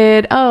my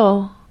kid.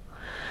 Oh,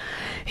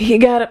 he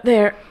got up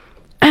there.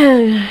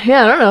 I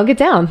don't know. Get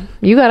down.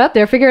 You got up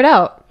there. Figure it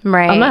out.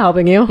 Right. I'm not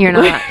helping you. You're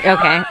not.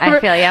 Okay. I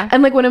feel you.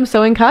 And like when I'm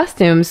sewing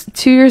costumes,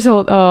 2 years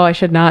old. Oh, I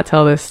should not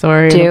tell this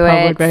story. Do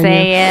it.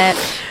 Say it.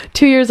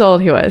 2 years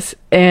old he was.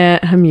 And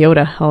I'm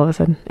Yoda all of a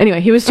sudden.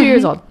 Anyway, he was 2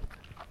 years old.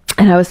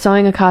 And I was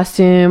sewing a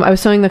costume. I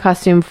was sewing the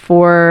costume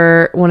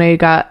for when I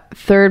got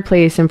third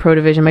place in Pro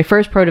Division. My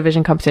first Pro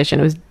Division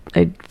competition.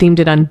 I themed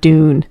it on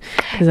Dune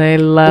because I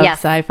love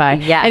sci-fi.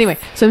 Yes. Anyway,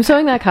 so I'm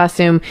sewing that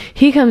costume.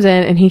 He comes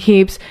in and he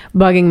keeps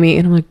bugging me.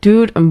 And I'm like,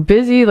 dude, I'm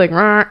busy. Like,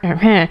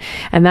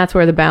 and that's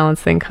where the balance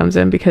thing comes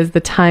in because the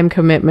time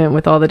commitment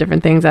with all the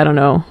different things, I don't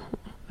know.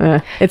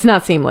 It's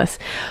not seamless.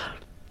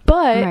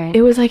 But Right.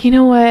 it was like, you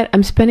know what?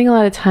 I'm spending a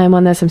lot of time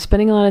on this. I'm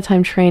spending a lot of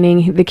time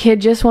training. The kid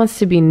just wants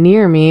to be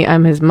near me.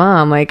 I'm his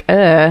mom. Like,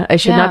 I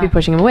should not Yeah. be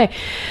pushing him away.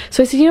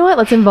 So I said, you know what?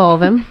 Let's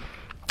involve him.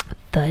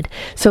 Thud.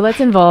 So let's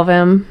involve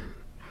him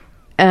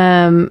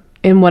in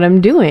what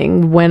I'm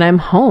doing when I'm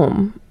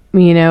home,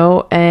 you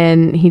know,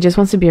 and he just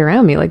wants to be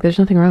around me. Like, there's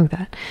nothing wrong with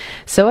that.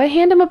 So I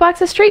hand him a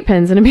box of straight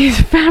pins and a piece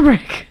of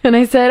fabric. And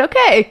I said,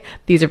 okay,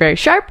 these are very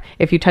sharp.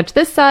 If you touch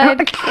this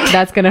side,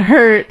 that's going to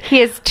hurt. He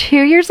is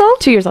 2 years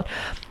old? 2 years old.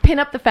 Pin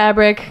up the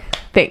fabric.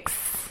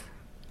 Thanks.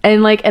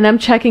 And I'm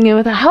checking in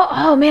with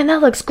oh man,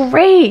 that looks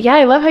great. Yeah,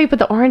 I love how you put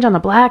the orange on the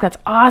black. That's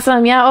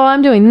awesome. Yeah, oh,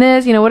 I'm doing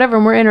this, you know, whatever.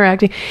 And we're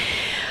interacting.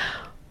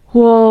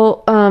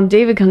 Well,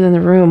 David comes in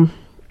the room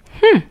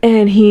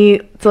and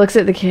he looks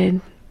at the kid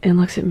and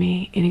looks at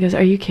me and he goes,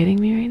 "Are you kidding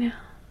me right now?"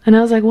 And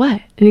I was like,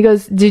 "What?" And he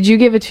goes, "Did you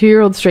give a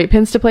 2-year-old straight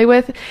pins to play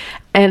with?"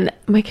 And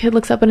my kid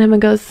looks up at him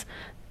and goes,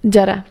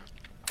 "Dada,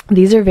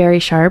 these are very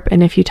sharp,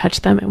 and if you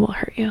touch them, it will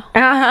hurt you."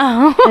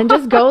 Oh. And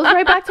just goes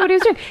right back to what he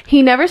was doing.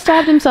 He never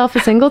stabbed himself a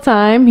single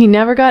time. He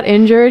never got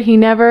injured.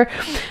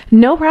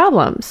 No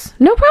problems.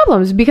 No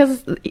problems,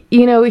 because,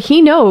 you know,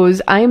 he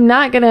knows I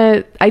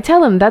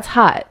tell him that's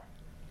hot,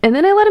 and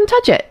then I let him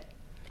touch it.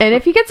 And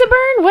if he gets a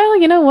burn, well,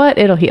 you know what?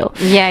 It'll heal.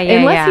 Yeah.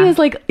 Unless he is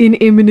like in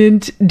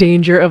imminent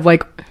danger of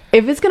like,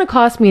 if it's going to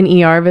cost me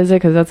an ER visit,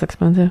 because that's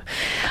expensive,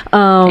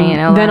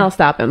 then I'll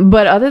stop him.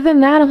 But other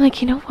than that, I'm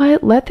like, you know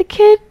what? Let the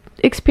kid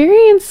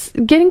experience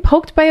getting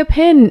poked by a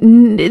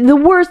pin. The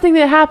worst thing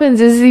that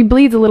happens is he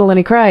bleeds a little and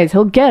he cries.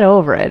 He'll get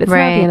over it. It's not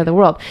the end of the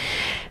world.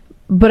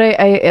 But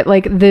I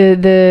like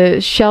the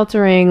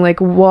sheltering, like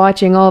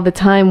watching all the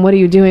time. What are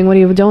you doing?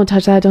 Don't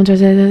touch that. Don't touch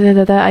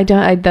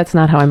that. That's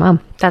not how I'm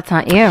mom. That's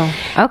not you.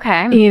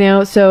 Okay. You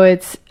know, so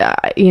it's,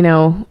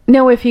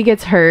 no, if he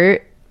gets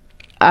hurt,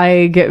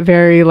 I get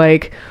very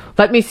like,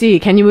 let me see.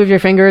 Can you move your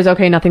fingers?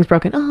 Okay, nothing's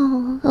broken.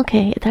 Oh,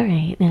 okay. It's all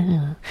right.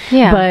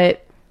 Yeah.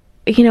 But,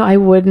 you know,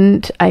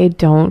 I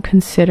don't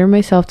consider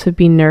myself to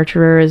be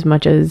nurturer as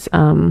much as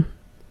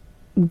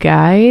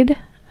guide,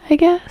 I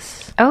guess.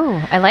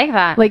 Oh, I like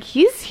that. Like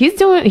he's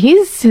his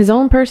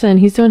own person.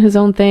 He's doing his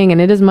own thing.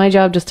 And it is my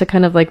job just to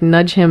kind of like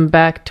nudge him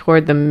back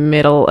toward the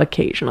middle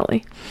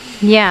occasionally.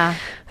 Yeah.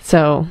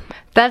 So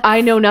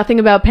I know nothing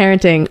about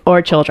parenting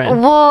or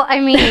children. Well, I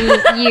mean,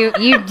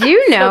 you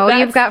do know.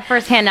 You've got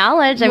firsthand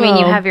knowledge. I mean,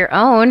 you have your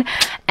own.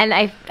 And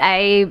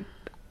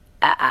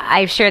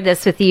I've shared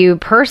this with you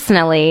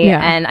personally,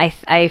 and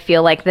I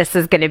feel like this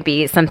is going to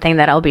be something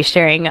that I'll be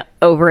sharing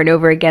over and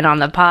over again on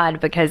the pod,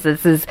 because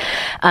this is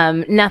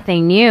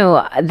nothing new.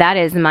 That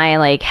is my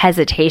like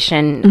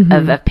hesitation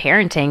of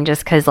parenting,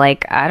 just because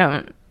like I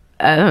don't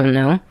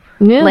know.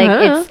 Yeah, like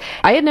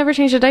I had never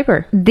changed a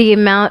diaper. The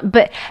amount,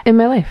 but in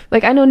my life,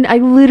 like I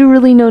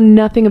literally know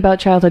nothing about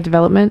childhood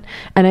development,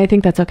 and I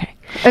think that's okay.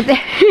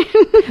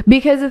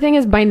 Because the thing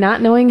is, by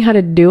not knowing how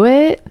to do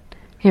it,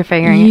 you're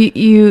figuring it.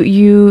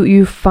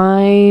 You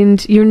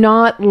find you're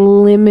not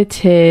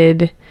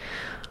limited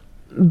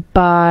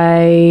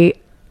by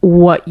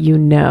what you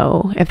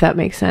know, if that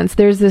makes sense.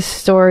 There's this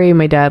story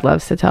my dad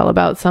loves to tell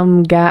about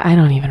some guy. I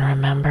don't even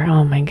remember.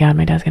 Oh my God,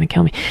 my dad's gonna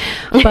kill me.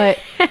 But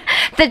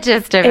the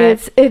gist of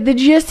the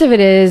gist of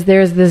it is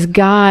there's this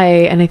guy,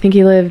 and I think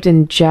he lived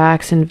in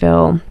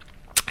Jacksonville,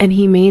 and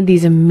he made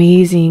these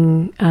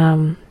amazing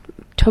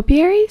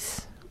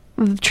topiaries,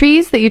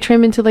 trees that you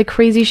trim into like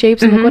crazy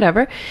shapes and like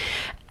whatever.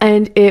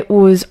 And it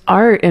was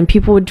art, and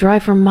people would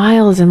drive for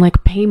miles and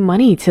like pay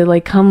money to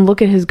like come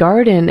look at his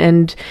garden.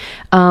 And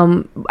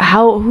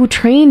who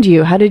trained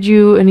you? How did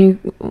you? And he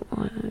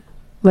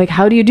like,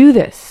 how do you do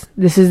this?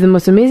 This is the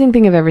most amazing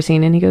thing I've ever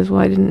seen. And he goes, well,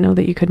 I didn't know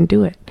that you couldn't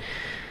do it.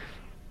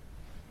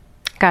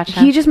 Gotcha.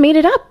 He just made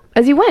it up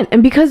as he went,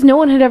 and because no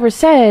one had ever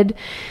said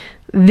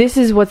this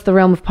is what's the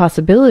realm of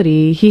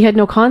possibility, he had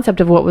no concept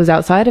of what was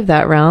outside of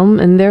that realm,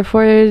 and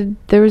therefore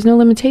there was no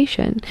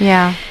limitation.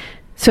 Yeah.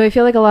 So I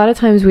feel like a lot of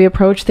times we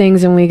approach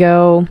things and we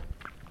go,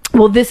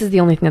 well, this is the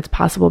only thing that's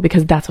possible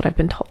because that's what I've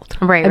been told.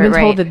 Right, I've been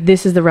told that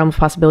this is the realm of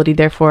possibility,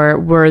 therefore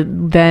we're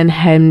then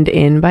hemmed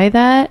in by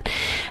that.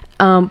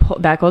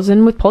 That goes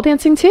in with pole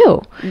dancing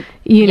too.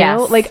 You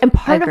know, like, and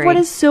part of what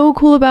is so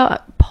cool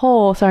about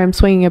pole, sorry, I'm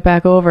swinging it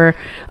back over.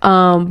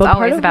 But it's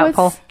always about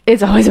pole.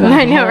 It's always about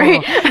I know,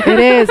 right? It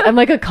is. I'm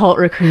like a cult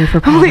recruiter for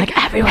pole. Like,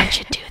 everyone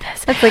should do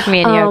this. That's like me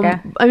in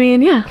yoga. I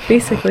mean, yeah,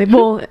 basically.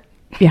 Well,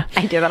 yeah.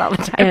 I do that all the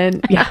time.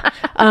 And yeah.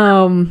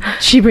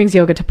 She brings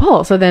yoga to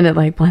pole, so then it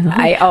like blends.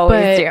 I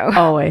always do.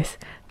 Always.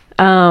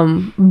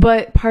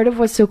 But part of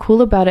what's so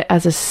cool about it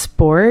as a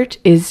sport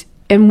is,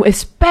 and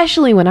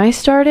especially when I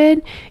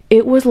started,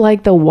 it was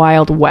like the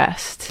Wild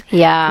West.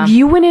 Yeah.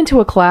 You went into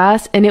a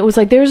class and it was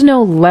like, there's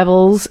no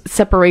levels,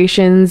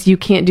 separations. You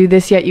can't do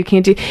this yet. You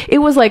can't do. It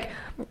was like,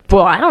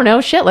 well, I don't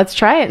know. Shit, let's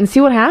try it and see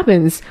what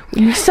happens.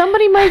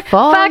 Somebody might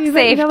fall. Fuck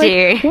safety.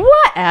 Like,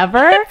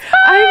 whatever.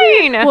 I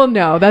mean, well,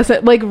 no, that's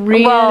it. Like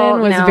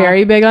Rhiannon was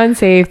very big on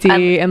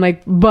safety, and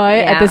like, but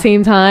at the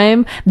same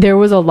time, there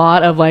was a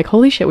lot of like,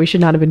 holy shit, we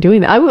should not have been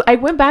doing that. I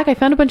went back, I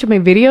found a bunch of my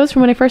videos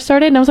from when I first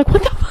started, and I was like,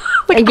 what the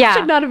fuck? Like, Yeah. I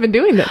should not have been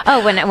doing this.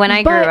 Oh, when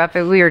I grew up,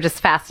 we were just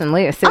fast and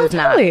loose. It was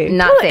not safe.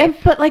 And,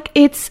 but like,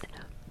 it's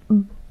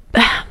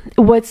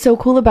what's so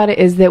cool about it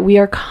is that we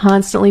are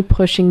constantly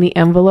pushing the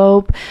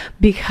envelope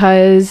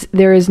because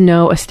there is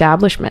no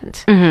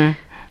establishment. Mm-hmm.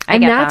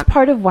 And that's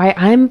part of why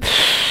I'm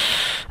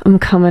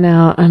coming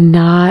out. I'm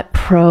not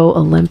pro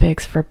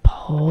Olympics for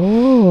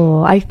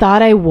pole. I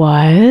thought I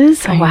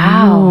was.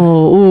 Wow.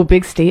 Ooh,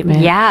 big statement.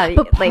 Yeah.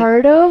 But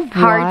part of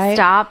hard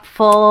stop,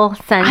 full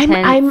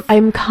sentence.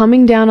 I'm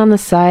coming down on the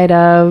side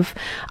of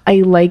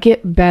I like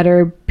it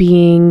better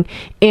being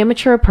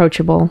amateur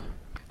approachable.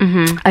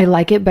 Mm-hmm. I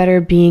like it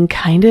better being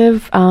kind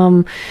of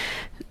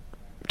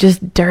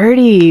just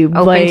dirty,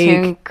 open like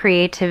to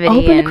creativity.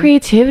 Open to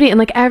creativity, and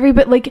like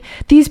everybody, like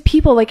these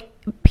people, like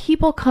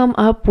people come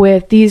up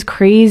with these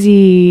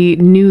crazy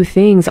new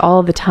things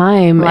all the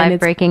time.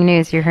 Live breaking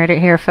news. You heard it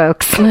here,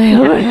 folks. This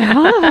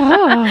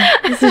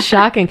is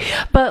shocking.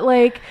 But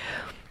like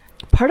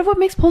part of what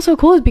makes pole so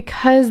cool is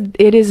because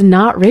it is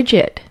not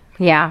rigid.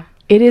 Yeah.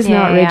 It is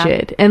not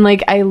rigid. And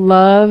like I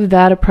love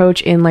that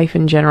approach in life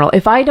in general.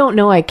 If I don't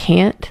know I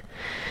can't,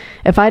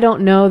 if I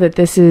don't know that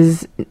this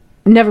is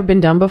never been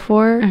done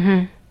before,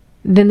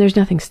 then there's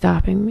nothing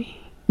stopping me.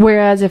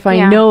 Whereas if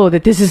I know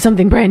that this is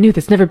something brand new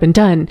that's never been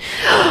done,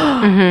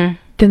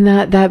 then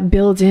that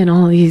builds in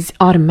all these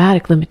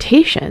automatic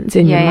limitations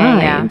in your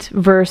mind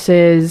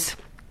versus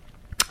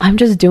I'm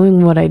just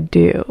doing what I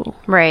do.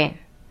 Right.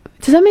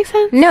 Does that make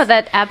sense? No,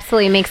 that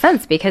absolutely makes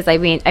sense because I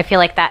mean, I feel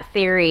like that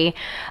theory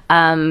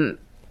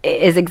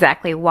is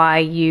exactly why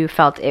you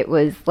felt it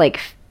was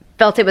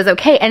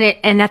okay,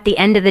 and at the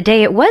end of the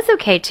day, it was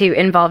okay to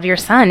involve your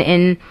son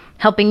in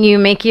helping you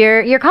make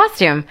your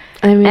costume.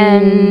 I mean,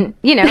 and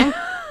you know.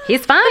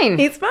 He's fine.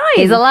 He's fine.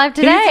 He's alive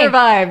today. He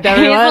survived,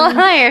 everyone. He's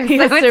alive. He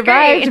has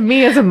survived great.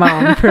 Me as a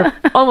mom for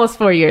almost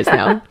 4 years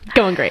now.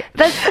 Going great.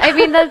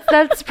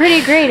 That's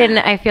pretty great. And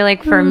I feel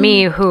like for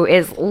me, who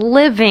is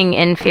living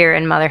in fear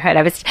in motherhood,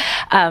 I was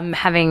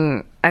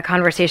having a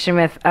conversation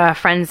with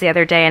friends the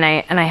other day,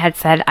 and I had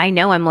said, I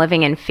know I'm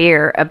living in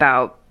fear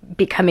about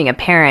becoming a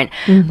parent,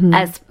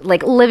 as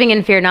like living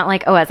in fear, not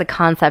like, as a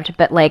concept,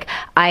 but like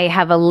I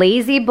have a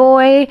lazy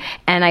boy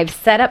and I've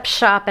set up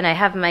shop and I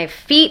have my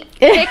feet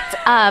picked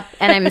up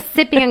and I'm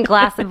sipping a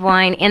glass of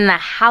wine in the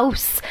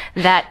house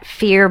that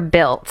fear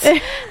built.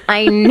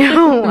 I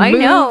know.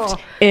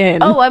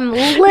 I'm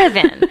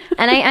living.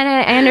 And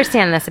I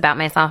understand this about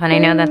myself, and I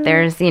know that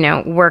there's,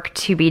 work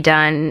to be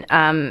done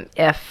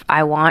if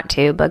I want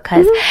to,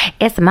 because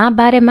it's my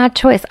body, my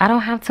choice. I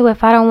don't have to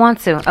if I don't want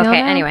to.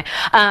 Okay, anyway.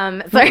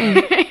 Sorry.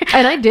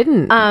 And I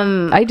didn't.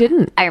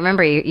 I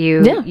remember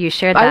you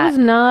shared that. I was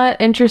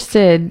not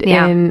interested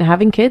in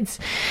having kids.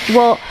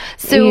 Well,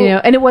 so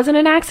and it wasn't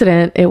an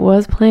accident. It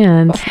was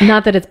planned.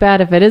 Not that it's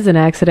bad if it is an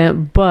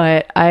accident,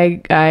 but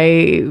I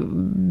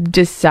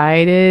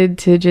decided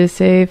to just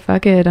say,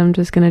 fuck it. I'm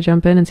just going to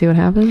jump in and see what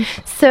happens.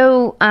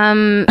 So,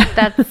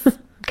 that's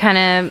kind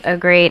of a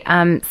great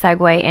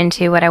segue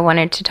into what I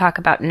wanted to talk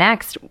about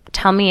next.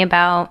 Tell me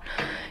about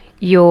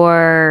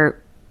your,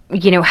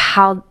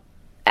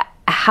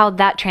 how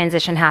that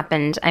transition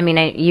happened. I mean,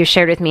 you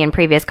shared with me in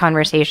previous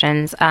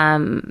conversations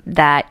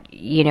that,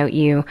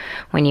 you,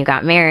 when you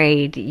got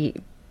married,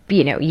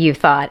 you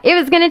thought it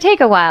was going to take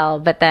a while,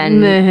 but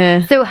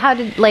then, so how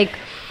did,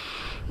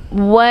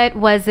 what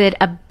was it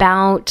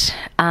about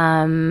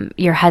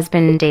your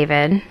husband,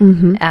 David,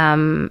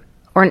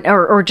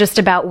 or just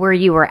about where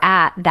you were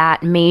at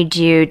that made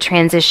you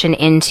transition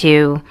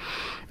into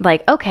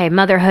okay,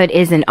 motherhood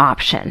is an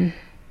option?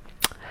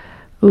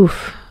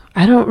 Oof.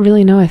 I don't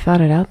really know I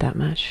thought it out that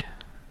much.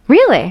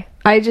 Really?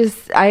 I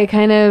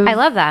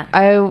love that.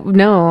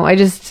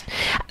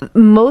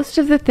 Most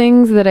of the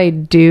things that I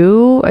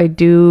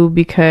do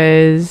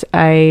because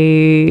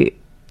I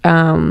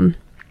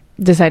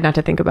decide not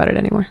to think about it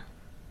anymore.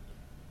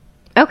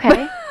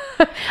 Okay.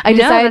 I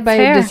decided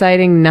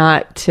deciding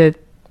not to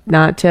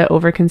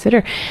over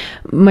consider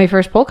my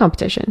first pole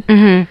competition.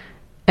 And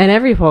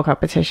every pole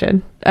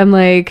competition. I'm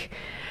like,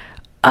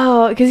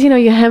 because you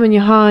hem and you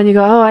haw and you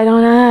go, I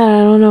don't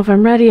know if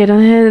I'm ready. I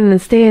don't hit and then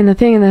stay in the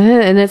thing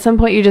and at some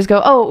point you just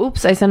go,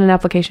 oops, I sent an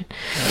application.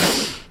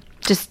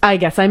 I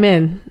guess I'm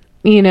in.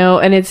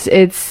 And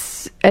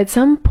it's at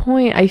some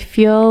point I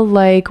feel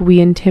like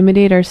we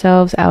intimidate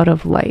ourselves out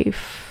of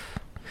life.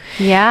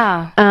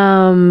 Yeah.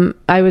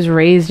 I was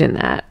raised in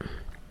that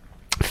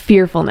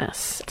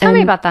fearfulness. Tell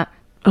me about that.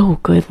 Oh,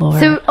 good Lord.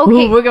 So, okay.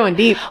 Ooh, we're going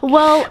deep.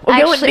 Well,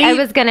 actually, I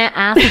was going to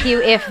ask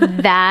you if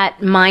that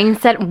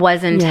mindset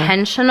was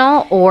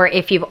intentional or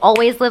if you've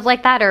always lived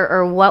like that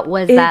or what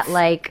was that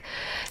like,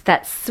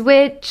 that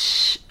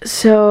switch?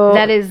 So,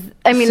 that is,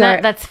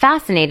 that's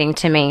fascinating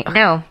to me.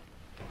 No.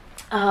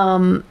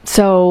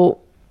 So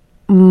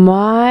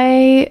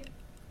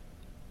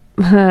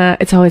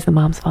it's always the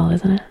mom's fault,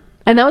 isn't it?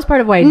 And that was part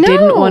of why I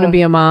didn't want to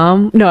be a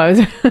mom. No, I was.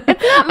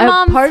 It's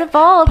not mom's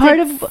fault.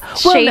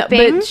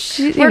 Shaping.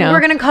 We're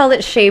going to call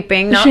it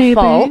shaping, not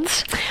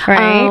fault.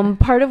 Right.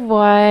 Part of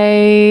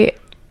why.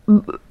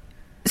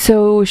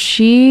 So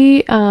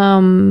she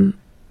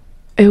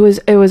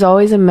it was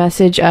always a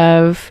message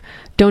of,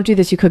 don't do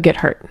this, you could get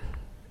hurt.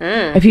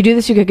 If you do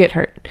this, you could get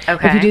hurt.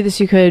 Okay. If you do this,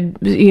 you could,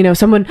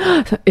 someone,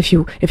 if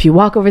you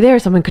walk over there,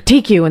 someone could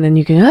take you, and then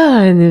you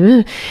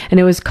can, and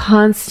it was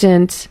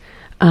constant,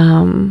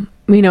 and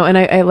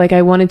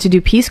I wanted to do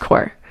Peace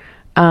Corps,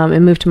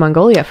 and moved to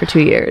Mongolia for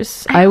 2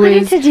 years. I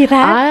wanted to do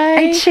that.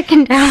 I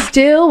chickened out.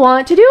 Still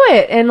want to do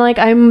it. And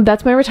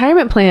that's my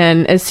retirement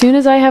plan. As soon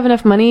as I have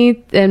enough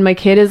money and my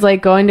kid is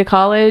like going to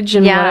college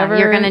and whatever,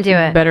 you're going to do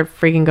it. Better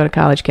freaking go to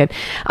college, kid.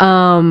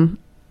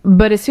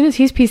 But as soon as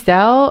he's pieced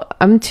out,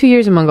 I'm 2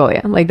 years in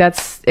Mongolia. Like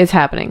it's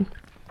happening.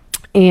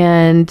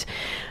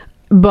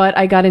 But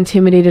I got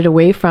intimidated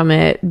away from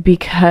it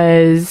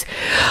because,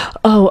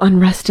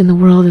 unrest in the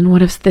world, and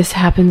what if this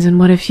happens, and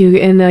what if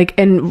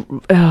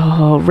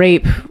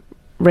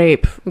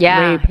rape.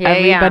 Yeah.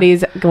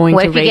 Everybody's going to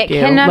rape you. What if you get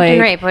kidnapped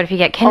and raped? What if you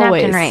get kidnapped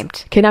and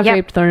raped? Kidnapped,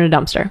 raped, thrown in a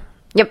dumpster.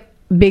 Yep.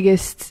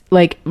 Biggest,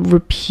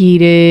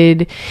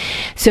 repeated.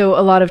 So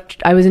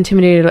I was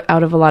intimidated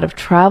out of a lot of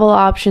travel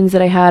options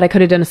that I had. I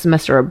could have done a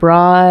semester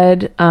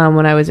abroad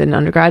when I was in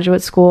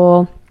undergraduate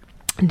school.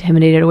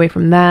 Intimidated away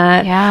from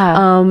that.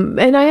 Yeah.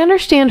 And I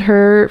understand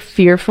her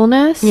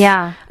fearfulness.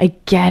 Yeah. I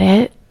get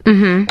it.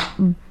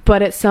 Mm-hmm.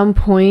 But at some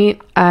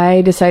point,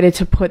 I decided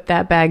to put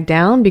that bag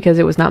down because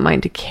it was not mine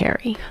to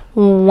carry.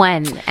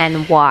 When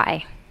and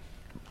why?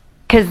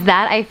 Because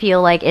that, I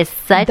feel like, is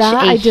such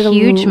a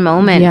huge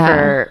moment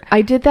for...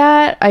 I did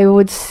that. I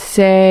would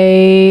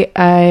say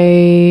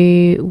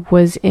I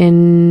was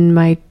in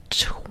my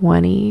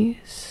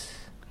 20s.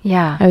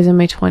 Yeah. I was in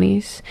my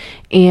 20s.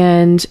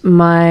 And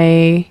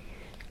my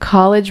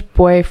college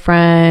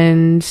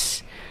boyfriend,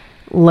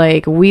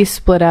 we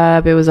split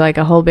up. It was like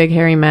a whole big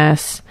hairy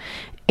mess.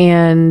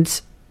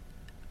 And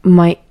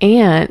my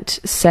aunt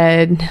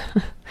said,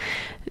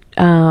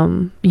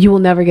 you will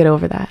never get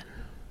over that.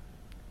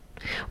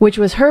 Which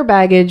was her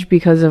baggage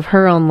because of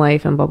her own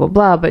life and blah, blah,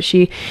 blah.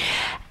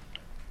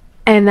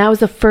 And that was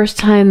the first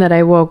time that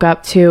I woke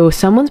up to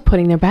someone's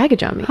putting their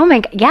baggage on me. Oh my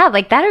God. Yeah,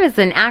 that was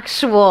an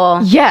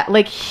actual... Yeah,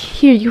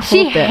 here, you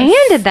hold this. She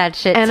handed that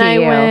shit to you. And I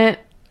went,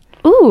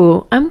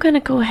 ooh, I'm going to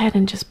go ahead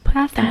and just put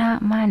That's that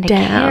not mine to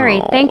down.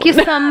 carry. Thank you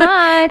so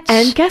much.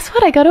 And guess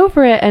what? I got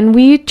over it. And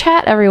we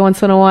chat every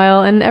once in a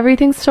while, and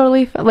everything's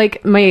totally...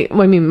 my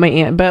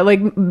aunt, but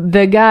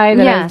the guy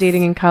that I was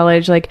dating in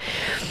college,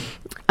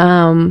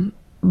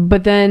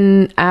 but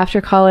then after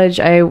college,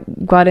 I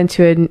got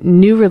into a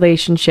new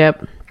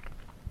relationship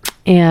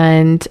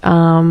and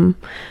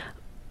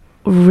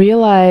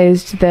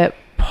realized that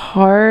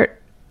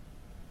part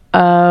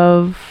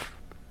of...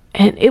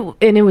 And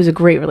it was a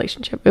great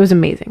relationship. It was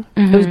amazing.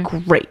 Mm-hmm. It was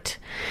great.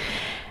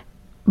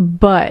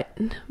 But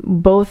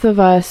both of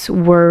us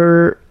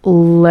were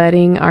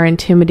letting our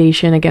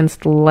intimidation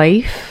against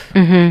life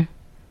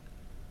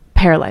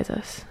paralyze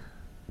us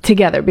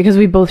together because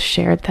we both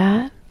shared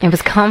that. It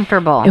was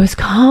comfortable. It was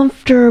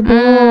comfortable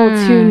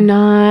to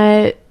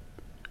not,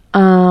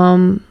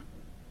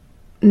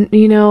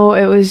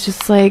 it was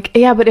just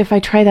but if I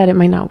try that, it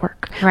might not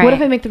work. Right. What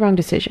if I make the wrong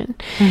decision?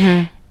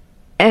 Mm-hmm.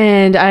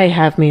 And I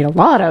have made a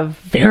lot of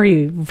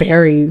very,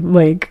 very,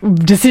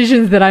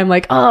 decisions that I'm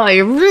like, oh, I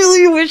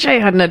really wish I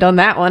hadn't have done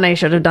that one. I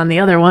should have done the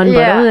other one,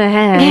 but,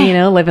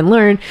 live and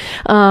learn.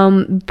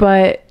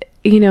 But,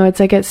 it's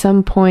like at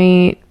some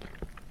point,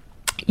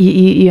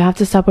 you have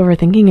to stop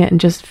overthinking it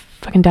and just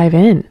fucking dive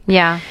in.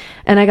 Yeah.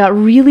 And I got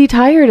really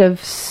tired of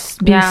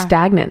being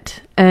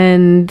stagnant.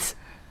 And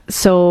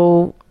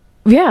so...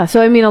 Yeah,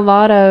 so I mean, a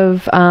lot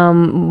of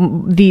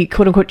the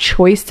quote unquote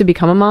choice to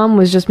become a mom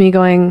was just me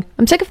going,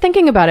 I'm sick of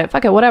thinking about it.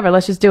 Fuck it, whatever.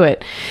 Let's just do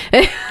it.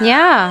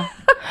 Yeah.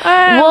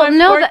 Well,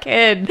 no, poor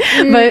kid.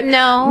 But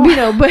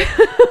no, but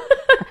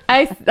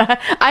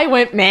I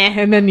went meh,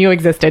 and then you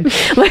existed.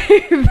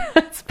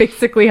 That's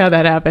basically how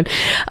that happened.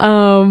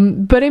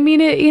 But I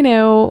mean,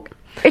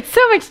 it's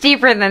so much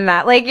deeper than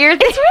that.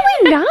 It's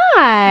really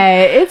not.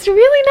 It's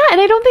really not,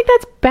 and I don't think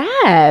that's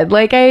bad.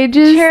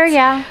 Sure,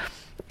 yeah.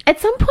 At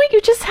some point,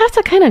 you just have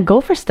to kind of go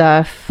for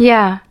stuff.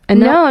 Yeah. And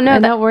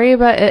not worry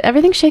about it.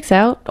 Everything shakes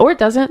out. Or it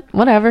doesn't.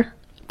 Whatever.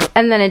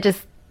 And then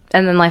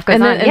life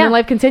goes on. And then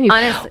life continues.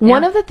 Honest,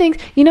 One of the things,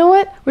 you know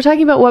what? We're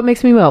talking about what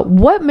makes me well.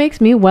 What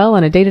makes me well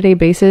on a day-to-day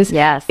basis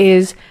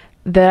is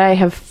that I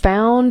have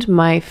found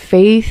my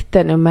faith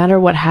that no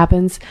matter what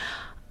happens,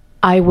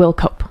 I will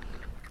cope.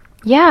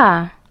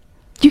 Yeah.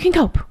 You can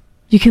cope.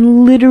 You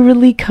can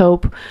literally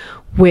cope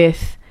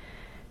with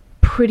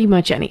pretty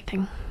much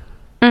anything.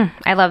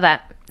 I love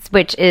that.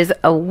 Which is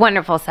a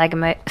wonderful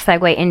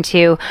segue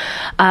into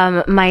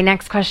my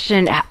next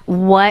question.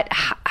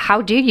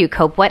 How do you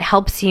cope? What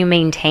helps you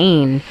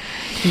maintain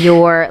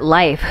your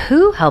life?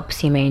 Who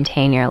helps you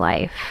maintain your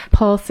life?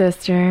 Pole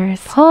sisters.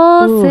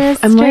 Sisters.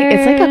 I'm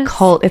it's like a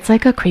cult. It's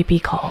like a creepy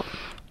cult.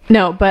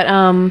 No, but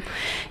I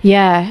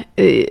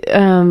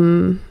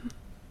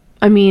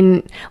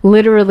mean,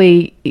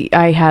 literally,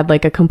 I had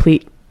a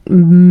complete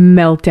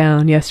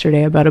meltdown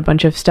yesterday about a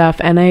bunch of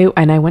stuff, and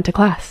I went to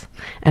class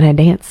and I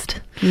danced.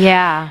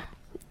 Yeah.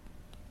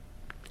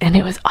 And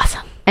it was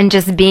awesome. And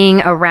just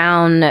being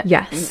around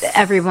Yes.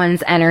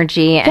 everyone's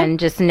energy and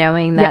just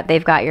knowing that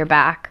they've got your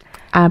back.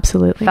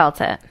 Absolutely.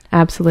 Felt it.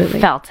 Absolutely.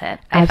 Felt it.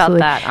 I felt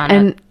that on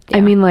and it. Yeah.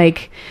 I mean,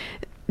 like,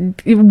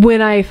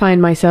 when I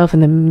find myself in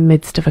the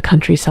midst of a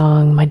country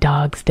song, my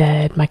dog's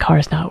dead, my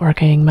car's not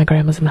working, my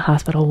grandma's in the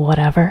hospital,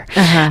 whatever.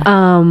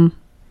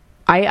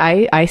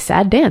 I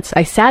sad dance.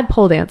 I sad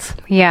pole dance.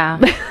 Yeah.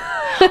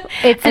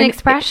 It's an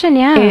expression,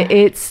 yeah.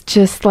 It's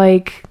just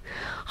like,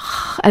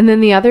 and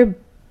then the other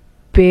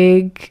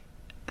big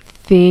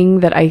thing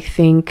that I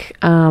think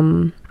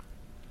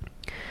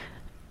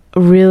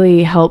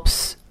really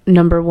helps,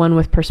 number one,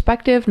 with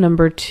perspective,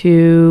 number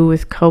two,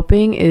 with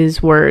coping,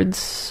 is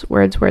words.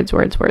 Words.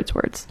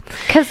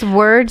 Because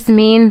words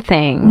mean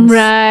things.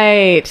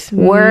 Right.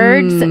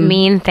 Words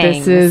mean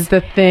things. This is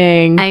the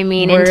thing. I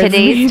mean, Words in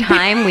today's mean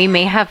time, we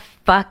may have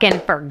fucking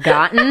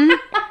forgotten,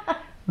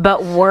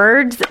 but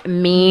words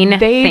mean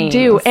They things.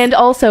 do. And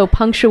also,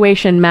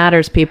 punctuation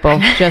matters, people,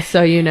 just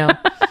so you know.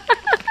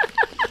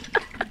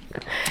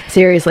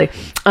 Seriously.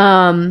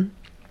 The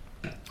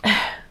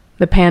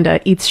panda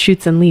eats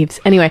shoots and leaves.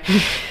 Anyway,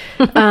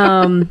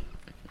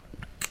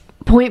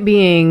 point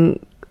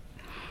being,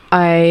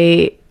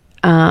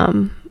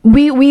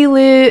 we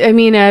live, I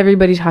mean,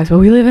 everybody talks about,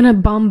 we live in a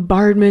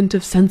bombardment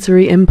of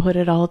sensory input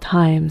at all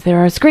times. There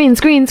are screens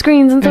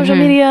and social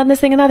media and this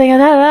thing and that thing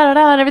and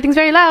everything's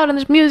very loud and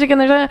there's music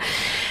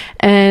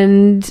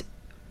and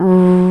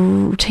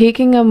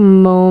taking a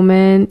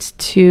moment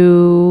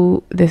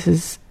to, this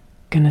is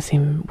gonna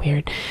seem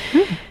weird,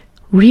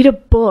 read a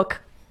book.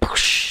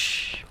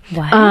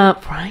 What?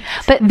 Right.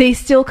 But they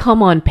still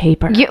come on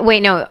paper.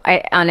 Wait, no,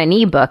 on an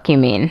ebook, you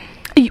mean?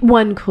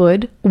 One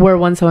could, were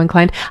one so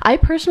inclined. I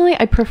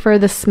prefer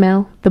the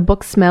smell, the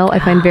book smell. I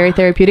find very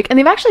therapeutic. And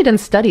they've actually done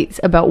studies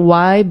about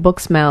why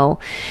book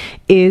smell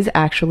is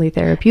actually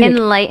therapeutic.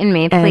 Enlighten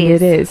me, please. And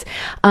it is.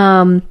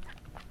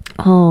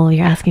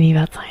 You're asking me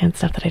about science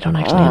stuff that I don't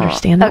actually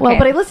understand that well,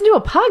 but I listened to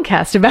a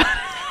podcast about it.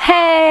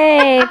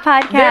 Hey,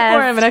 podcast.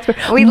 Therefore, I'm an expert.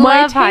 We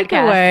My love podcasts.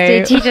 takeaway-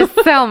 They teach us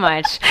so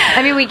much.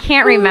 I mean, we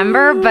can't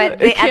remember,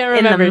 but in the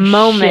remember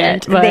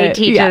moment, shit, but they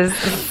teach yeah. us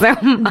so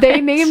much. They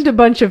named a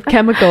bunch of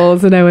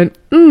chemicals, and I went,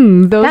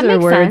 those That are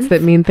makes words sense.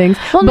 that mean things.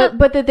 Well,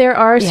 but that there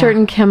are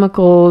certain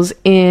chemicals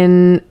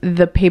in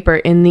the paper,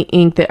 in the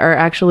ink, that are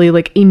actually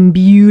like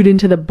imbued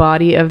into the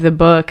body of the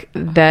book,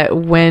 that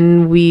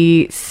when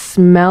we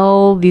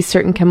smell these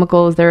certain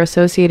chemicals, they're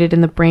associated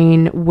in the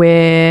brain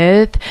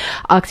with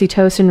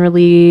oxytocin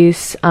release,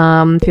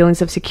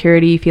 feelings of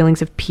security,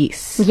 feelings of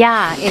peace.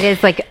 Yeah, it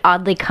is like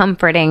oddly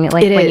comforting,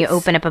 like It when you is.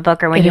 open up a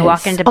book or when It you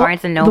walk is. into Oh,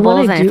 Barnes and the one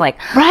Nobles I and do- it's like,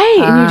 right,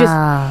 and you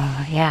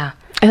just, yeah.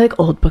 I like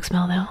old book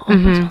smell though.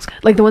 Old book smells good.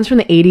 Like the ones from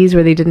the 80s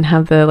where they didn't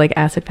have the like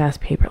acid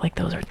fast paper. Like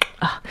those are.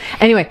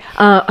 Anyway,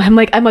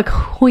 I'm a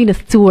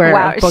connoisseur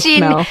Wow, of book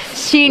smell.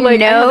 she Like,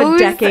 I have a knows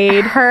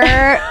decade.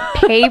 her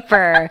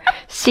paper.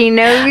 She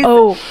knows.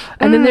 Oh,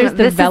 and then there's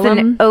the this vellum.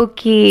 is an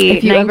oaky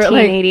If you ever,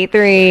 like-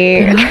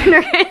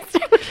 1983.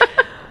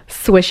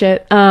 Swish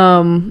it.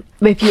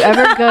 If you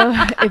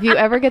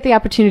ever get the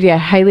opportunity, I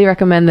highly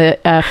recommend the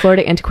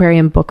Florida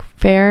Antiquarian Book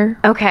Fair.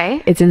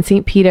 Okay. It's in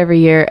St. Pete every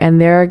year, and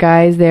there are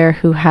guys there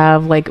who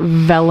have like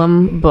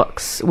vellum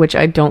books, which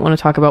I don't want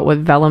to talk about what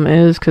vellum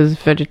is because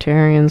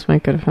vegetarians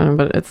might get offended,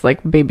 but it's like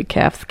baby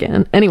calf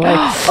skin. Anyway,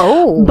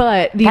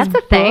 but these that's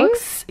a thing?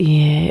 books,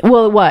 yeah.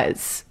 Well, it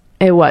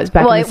was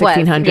back in the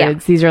 1600s. yeah.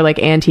 These are like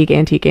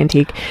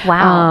antique.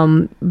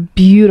 Wow.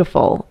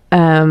 Beautiful.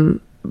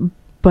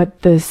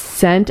 But the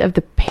scent of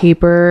the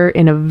paper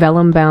in a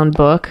vellum-bound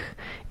book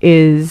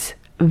is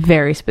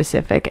very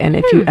specific. And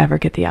if you ever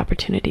get the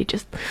opportunity,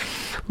 just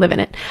live in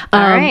it. All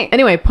right.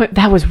 Anyway,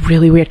 that was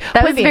really weird.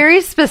 That was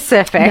very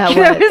specific. That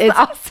was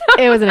awesome.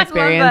 It was an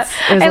experience.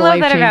 It was I a love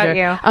life that about changer.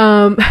 you.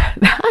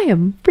 I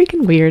am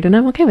freaking weird, and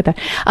I'm okay with that.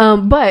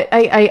 But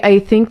I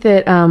think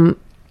that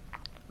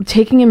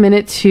taking a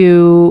minute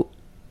to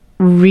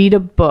read a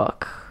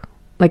book,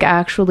 like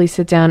actually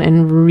sit down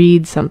and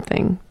read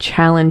something,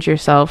 challenge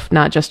yourself,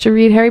 not just to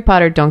read Harry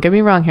Potter. Don't get me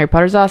wrong, Harry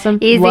Potter's awesome.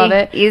 Easy, love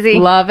it, easy,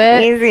 love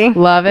it, easy,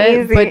 love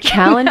it. easy. But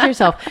challenge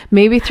yourself.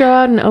 Maybe throw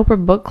out an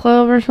Oprah book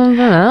club or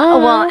something. I don't know.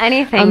 Well,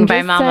 anything I'm by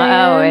just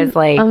Mama O saying. is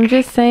like I'm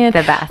just saying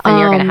the best, and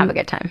you're gonna have a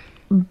good time.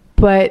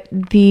 But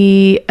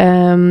the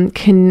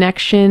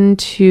connection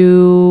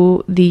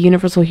to the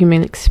universal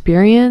human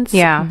experience,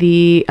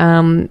 the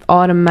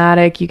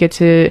automatic, you get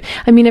to,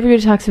 I mean,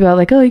 everybody talks about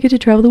like, oh, you get to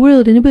travel the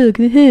world in a book,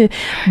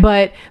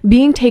 but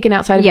being taken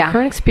outside of your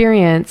current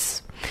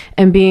experience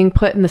and being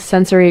put in the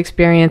sensory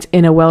experience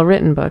in a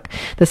well-written book,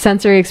 the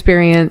sensory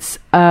experience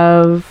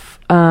of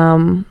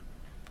an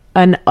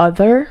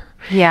other,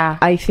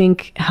 I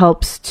think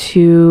helps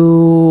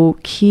to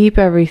keep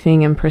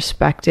everything in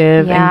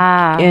perspective.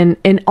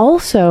 And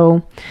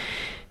also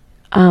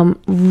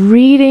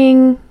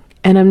reading,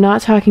 and I'm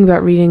not talking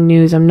about reading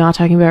news, I'm not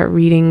talking about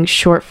reading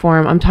short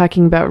form, I'm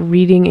talking about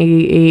reading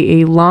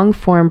a long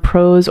form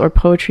prose or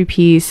poetry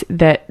piece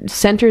that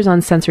centers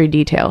on sensory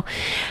detail,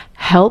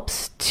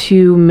 helps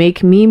to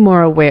make me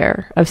more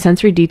aware of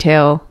sensory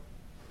detail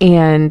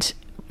and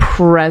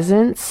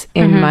presence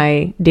in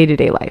my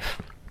day-to-day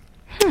life.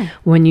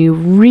 When you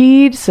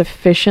read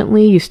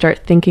sufficiently, you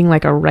start thinking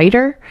like a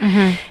writer,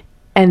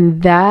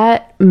 and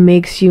that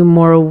makes you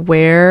more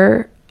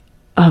aware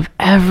of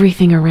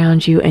everything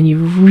around you, and you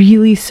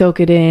really soak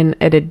it in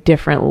at a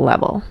different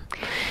level.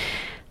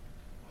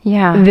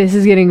 Yeah. This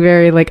is getting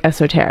very like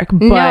esoteric,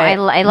 but No, I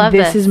love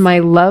this. Is my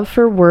love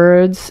for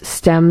words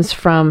stems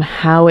from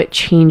how it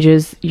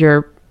changes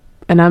your,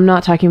 and I'm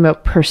not talking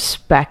about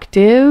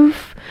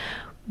perspective,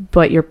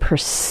 but your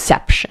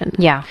perception.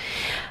 Yeah.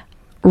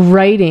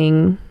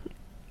 Writing,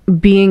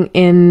 being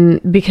in,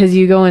 because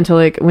you go into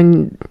like,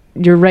 when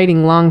you're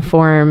writing long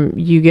form,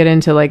 you get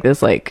into like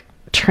this like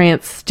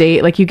trance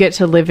state, like you get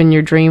to live in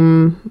your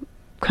dream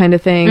kind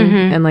of thing,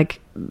 and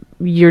like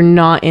you're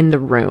not in the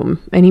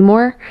room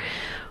anymore.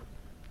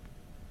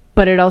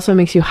 But it also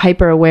makes you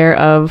hyper aware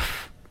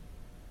of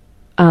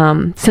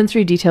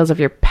sensory details of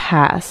your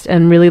past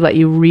and really let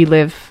you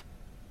relive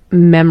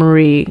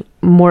memory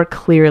more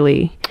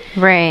clearly.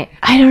 Right.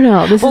 I don't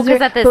know. Well,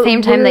 because at the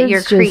same time that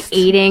you're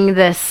creating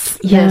this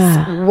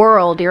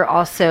world, you're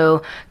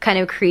also kind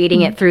of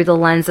creating it through the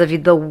lens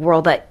of the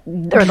world that,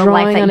 or the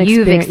life that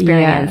you've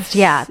experienced. Yes.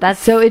 Yeah. That's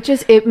so it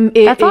just,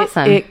 that's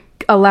awesome. It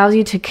allows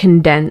you to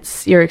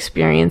condense your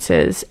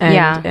experiences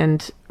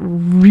and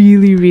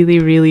really, really,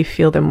 really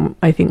feel them,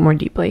 I think, more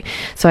deeply.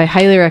 So I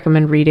highly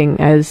recommend reading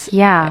as,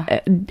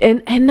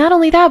 and not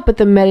only that, but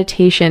the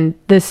meditation,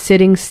 the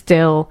sitting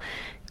still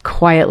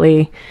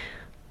quietly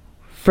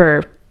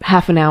for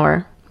half an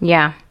hour.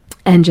 Yeah.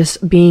 And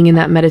just being in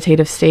that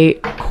meditative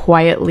state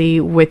quietly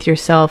with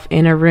yourself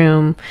in a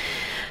room.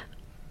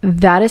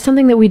 That is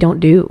something that we don't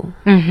do.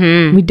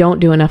 We don't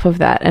do enough of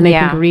that. And I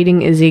think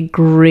reading is a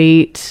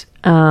great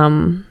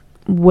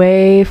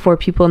way for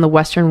people in the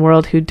Western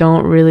world who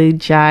don't really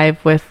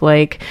jive with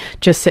like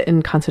just sit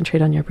and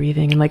concentrate on your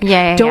breathing and like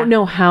don't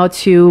know how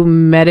to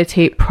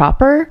meditate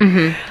proper.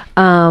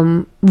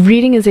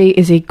 Reading is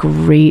a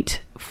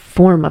great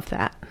form of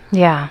that.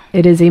 Yeah.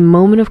 It is a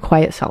moment of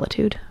quiet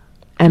solitude.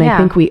 And I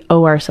think we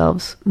owe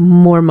ourselves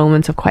more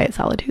moments of quiet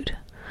solitude.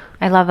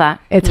 I love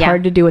that. It's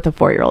hard to do with a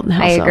 4-year-old in the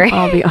house. I agree. So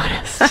I'll be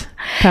honest.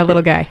 That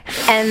little guy.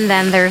 And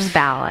then there's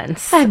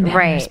balance.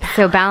 Right.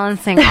 So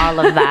balancing all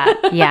of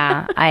that.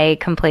 Yeah. I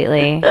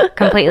completely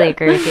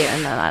agree with you.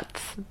 And then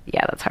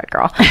that's hard,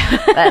 girl.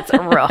 That's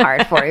real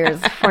hard. 4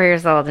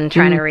 years old and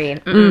trying to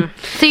read.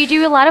 So you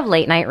do a lot of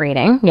late night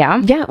reading.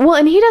 Yeah. Yeah. Well,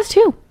 and he does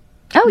too.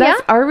 Oh,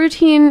 that's our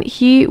routine.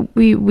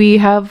 We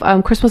have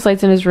Christmas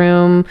lights in his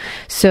room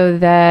so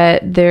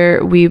that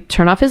we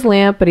turn off his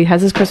lamp, but he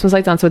has his Christmas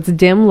lights on, so it's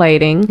dim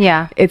lighting.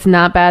 Yeah. It's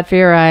not bad for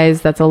your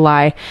eyes. That's a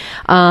lie.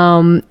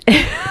 There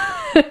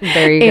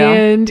you go.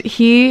 And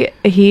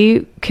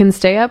he can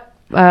stay up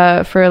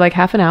for like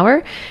half an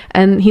hour,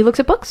 and he looks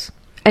at books.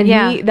 And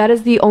that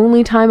is the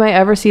only time I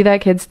ever see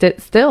that kid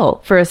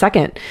still for a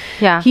second.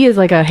 Yeah. He is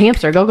like a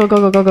hamster. Go, go,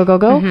 go, go, go, go, go,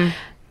 go.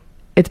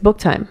 It's book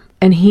time.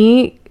 And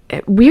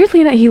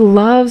weirdly enough, he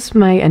loves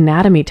my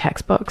anatomy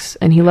textbooks,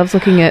 and he loves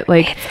looking at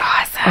like, it's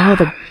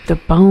awesome. the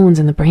bones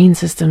and the brain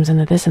systems and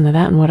the this and the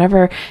that and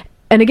whatever.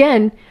 And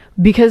again,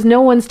 because no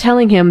one's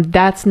telling him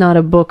that's not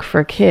a book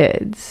for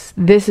kids.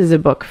 This is a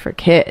book for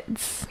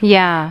kids.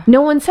 Yeah.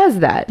 No one says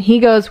that. He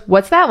goes,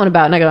 "What's that one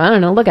about?" And I go, "I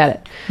don't know. Look at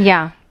it."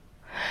 Yeah.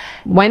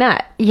 Why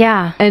not?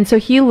 Yeah. And so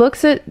he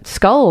looks at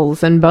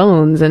skulls and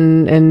bones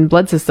and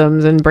blood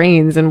systems and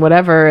brains and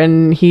whatever.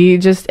 And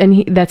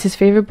that's his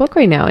favorite book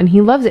right now. And he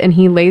loves it. And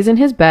he lays in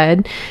his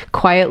bed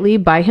quietly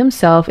by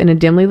himself in a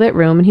dimly lit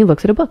room, and he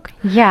looks at a book.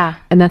 Yeah.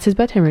 And that's his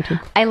bedtime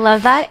routine. I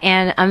love that.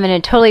 And I'm going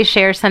to totally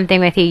share something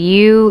with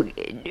you.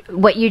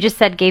 What you just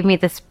said gave me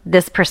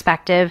this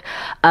perspective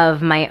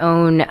of my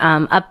own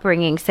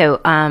upbringing. So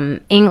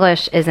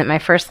English isn't my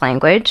first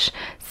language.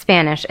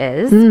 Spanish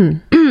is.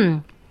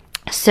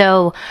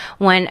 So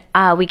when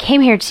we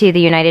came here to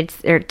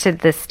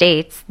the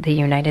States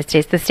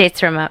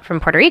from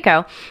Puerto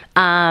Rico,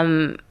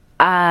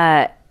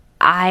 I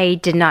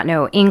did not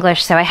know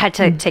English, so I had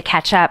to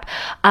catch up.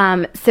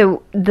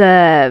 So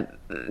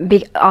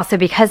also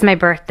because my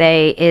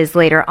birthday is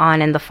later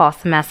on in the fall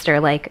semester,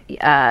 like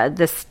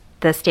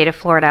the state of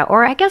Florida,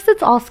 or I guess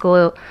it's all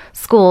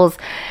schools,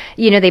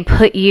 they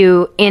put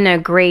you in a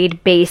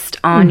grade based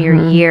on your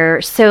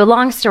year. So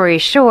long story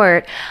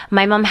short,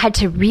 my mom had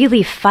to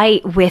really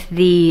fight with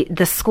the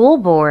school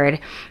board.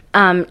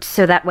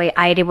 So that way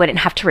I wouldn't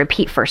have to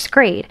repeat first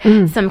grade.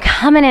 So I'm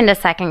coming into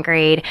second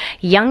grade,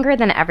 younger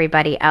than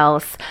everybody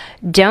else,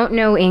 don't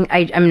know,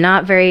 I'm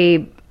not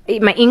very,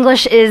 my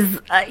English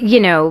is,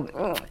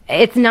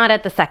 it's not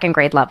at the second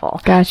grade level.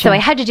 Gotcha. So I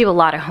had to do a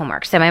lot of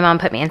homework. So my mom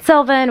put me in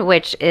Sylvan,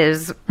 which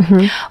is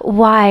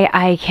why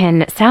I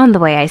can sound the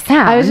way I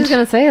sound. I was just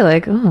going to say,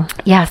 like, oh.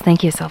 Yes,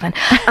 thank you, Sylvan.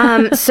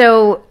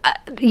 So,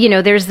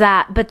 there's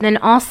that. But then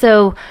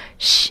also,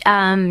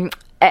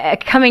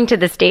 coming to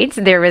the States,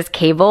 there was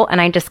cable,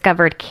 and I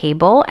discovered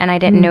cable, and I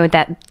didn't know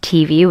that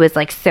TV was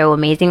like so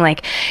amazing.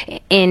 Like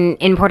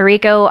in Puerto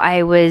Rico,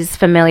 I was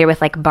familiar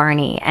with like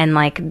Barney and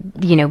like,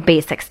 you know,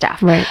 basic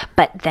stuff. Right.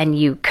 But then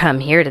you come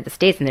here to the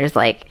States and there's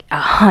like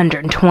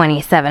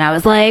 127. I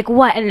was like,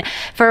 what? And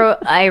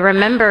I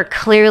remember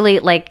clearly,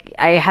 like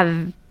I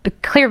have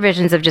clear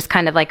visions of just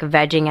kind of like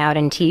vegging out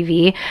in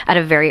TV at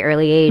a very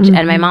early age.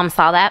 And my mom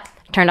saw that,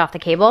 turned off the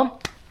cable.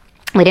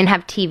 We didn't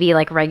have TV,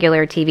 like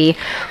regular TV,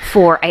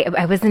 for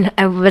I wasn't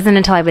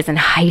until I was in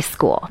high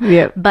school.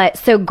 Yep. But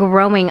so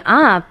growing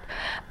up,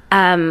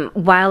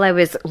 while I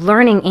was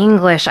learning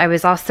English, I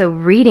was also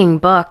reading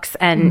books,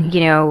 and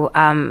you know,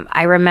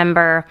 I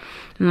remember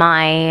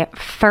my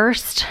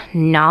first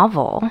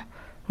novel.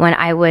 When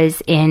I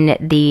was in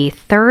the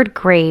 3rd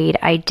grade,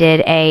 I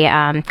did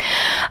a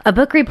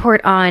book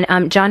report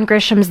on John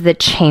Grisham's The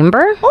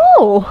Chamber.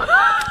 Oh.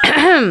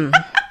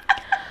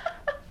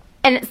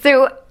 And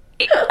so,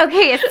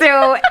 okay,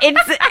 so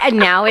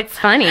now it's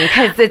funny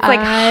because it's like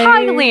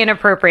highly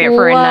inappropriate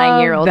for a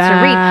 9-year-old to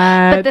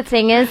read. But the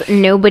thing is,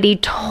 nobody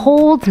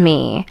told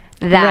me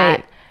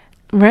that.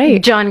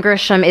 Right. John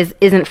Grisham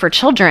isn't for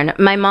children.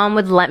 My mom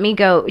would let me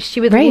go.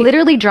 She would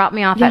literally drop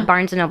me off at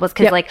Barnes and Nobles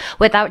because, like,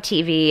 without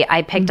TV,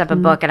 I picked up a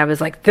book and I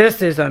was like,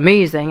 "This is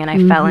amazing," and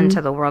I fell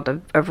into the world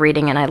of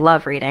reading, and I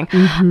love reading.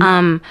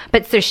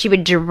 But so she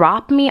would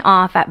drop me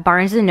off at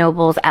Barnes and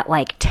Nobles at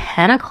like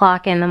 10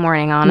 o'clock in the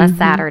morning on a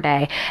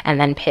Saturday, and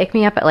then pick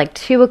me up at like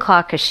 2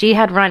 o'clock because she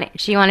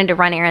wanted to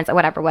run errands,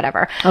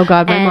 whatever. Oh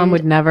God, my mom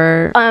would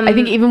never. I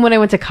think even when I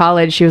went to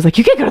college, she was like,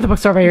 "You can't go to the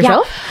bookstore by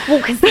yourself." Well,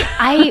 because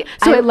I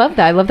love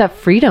that. I love that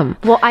freedom.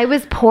 Well, I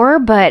was poor,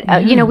 but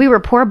you know, we were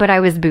poor, but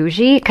I was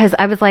bougie because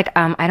I was like,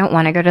 I don't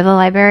want to go to the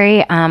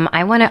library.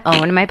 I want to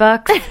own my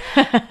books.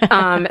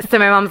 So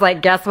my mom's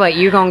like, guess what?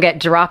 You're gonna get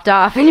dropped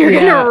off, and you're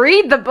gonna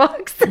read the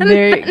books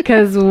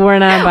because we're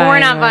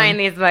not buying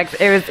these books.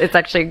 It's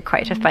actually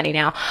quite funny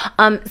now.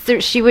 So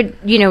she would,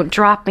 you know,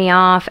 drop me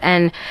off,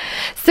 and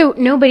so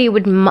nobody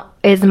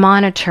is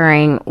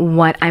monitoring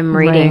what I'm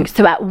reading. Right.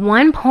 So at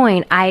one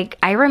point, I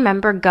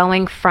remember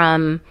going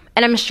from.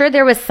 And I'm sure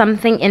there was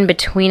something in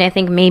between. I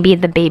think maybe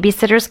the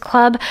Babysitter's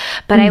Club.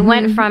 But I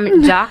went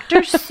from Dr.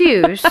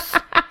 Seuss,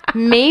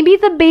 maybe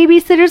the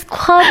Babysitter's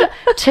Club,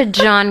 to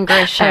John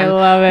Grisham. I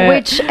love it.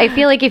 Which I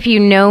feel like if you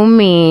know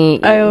me,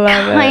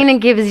 kind of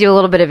gives you a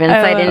little bit of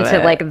insight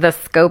into like the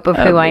scope of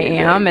who I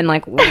am and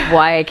like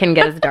why I can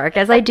get as dark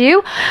as I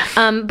do.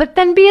 But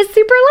then be as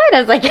super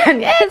light as I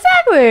can.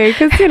 Exactly.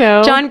 Because, you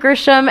know. John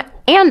Grisham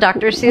and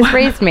Dr. Seuss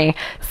raised me.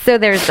 So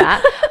there's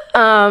that.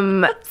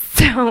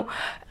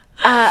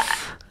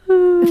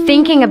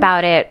 Thinking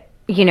about it,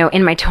 you know,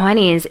 in my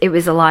 20s, it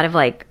was a lot of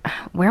like,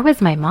 where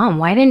was my mom?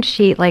 Why didn't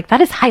she, like,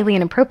 that is highly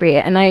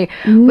inappropriate. And I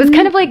was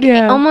kind of like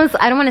almost,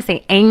 I don't want to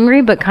say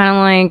angry, but kind of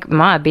like,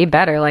 Ma, be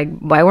better. Like,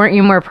 why weren't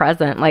you more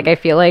present? Like, I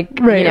feel like,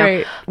 you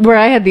know, where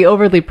I had the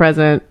overly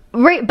present.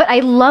 Right. But I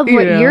love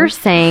what you're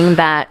saying,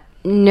 that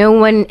no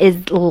one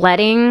is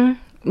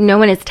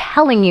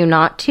telling you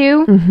not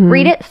to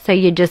read it, so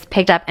you just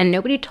picked up, and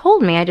nobody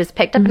told me. I just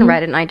picked up and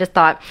read it, and I just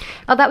thought,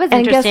 oh, that was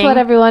interesting. And guess what,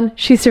 everyone?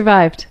 She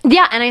survived.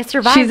 Yeah, and I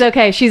survived. She's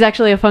okay. She's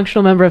actually a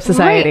functional member of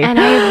society. Right, and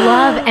I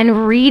love,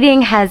 and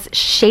reading has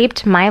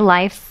shaped my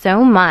life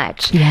so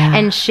much,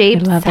 and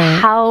shaped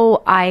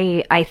how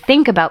I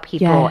think about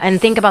people and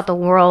think about the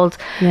world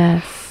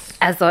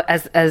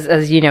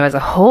as you know, as a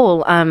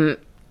whole.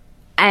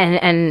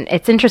 And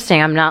it's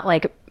interesting. I'm not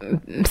like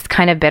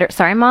kind of bitter.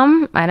 Sorry,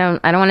 Mom. I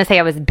don't want to say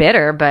I was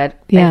bitter, but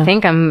I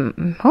think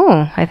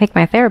I think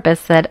my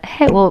therapist said,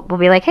 hey, we'll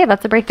be like, hey,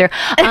 that's a breakthrough.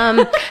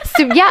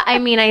 So yeah, I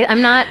mean,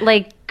 I'm not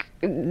like,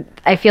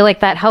 I feel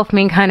like that helped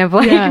me kind of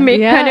like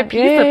make kind of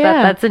peace with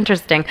that. That's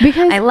interesting.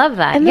 Because I love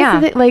that.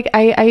 And like,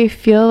 I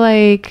feel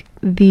like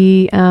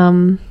the,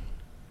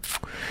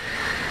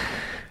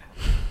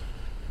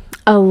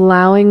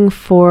 allowing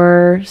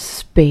for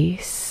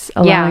space,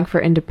 allowing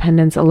for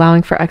independence,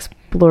 allowing for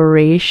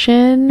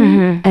exploration,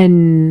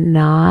 and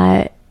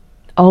not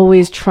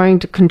always trying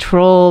to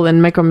control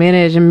and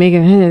micromanage and make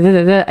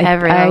it.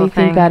 I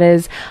think that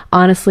is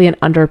honestly an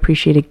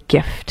underappreciated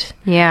gift.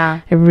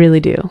 Yeah, I really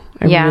do.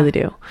 I really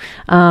do.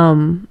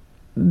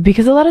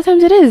 Because a lot of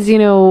times it is, you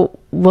know,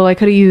 well, I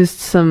could have used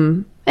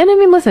some, and I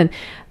mean, listen,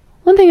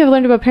 one thing I've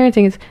learned about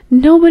parenting is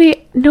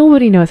nobody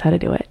knows how to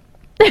do it.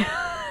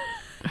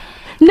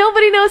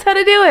 Nobody knows how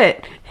to do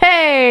it.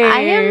 Hey, I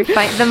am.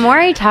 The more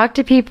I talk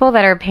to people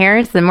that are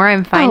parents, the more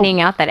I'm finding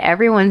out that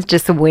everyone's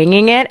just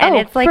winging it, and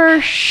it's like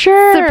for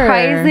sure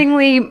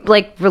surprisingly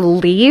like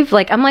relieved.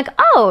 Like I'm like,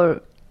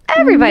 oh,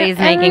 everybody's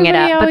making it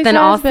up, but then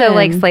also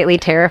like slightly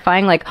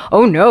terrifying. Like,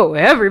 oh no,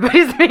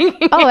 everybody's making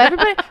it up.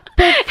 Everybody.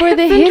 But for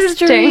the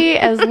history,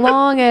 as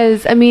long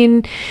as I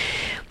mean,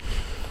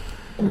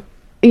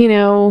 you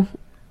know,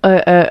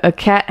 a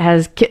cat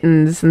has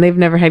kittens, and they've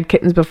never had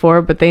kittens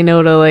before, but they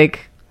know to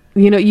like.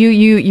 You know,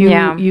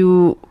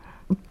 you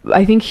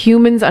I think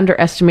humans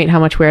underestimate how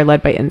much we're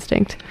led by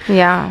instinct.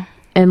 Yeah.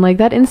 And like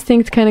that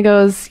instinct kind of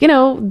goes, you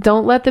know,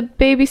 don't let the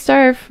baby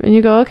starve. And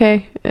you go,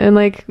 okay. And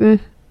like,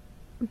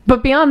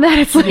 But beyond that,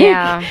 it's like,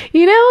 Yeah.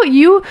 you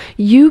know,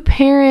 you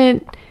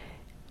parent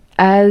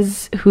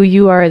as who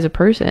you are as a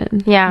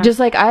person. Yeah. Just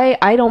like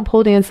I don't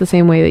pole dance the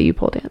same way that you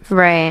pole dance.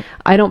 Right.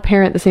 I don't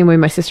parent the same way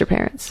my sister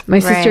parents. My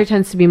sister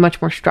tends to be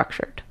much more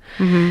structured.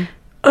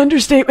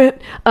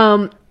 Understatement.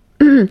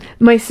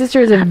 My sister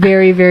is a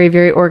very, very,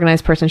 very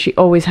organized person. She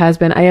always has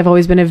been. I have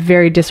always been a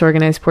very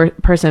disorganized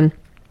person.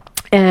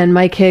 And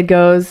my kid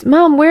goes,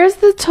 Mom, where's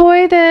the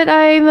toy that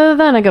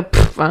then I go, I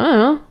don't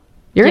know.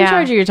 You're in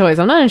charge of your toys.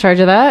 I'm not in charge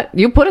of that.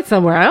 You put it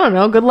somewhere. I don't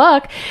know. Good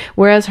luck.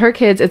 Whereas her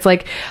kids, it's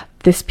like,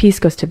 this piece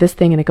goes to this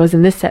thing and it goes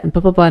in this set and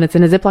blah, blah, blah. And it's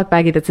in a Ziploc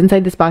baggie that's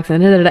inside this box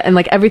and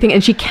like everything.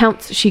 And she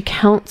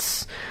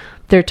counts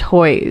their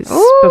toys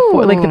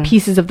before, like the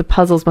pieces of the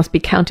puzzles must be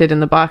counted in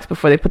the box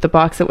before they put the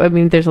box. I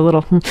mean, there's a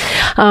little,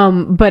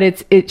 but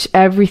it's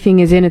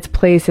everything is in its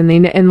place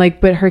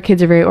but her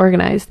kids are very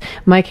organized.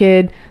 My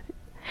kid,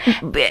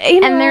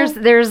 and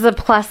there's a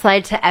plus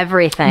side to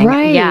everything,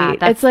 right? Yeah,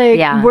 it's like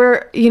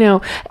we're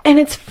and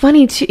it's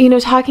funny to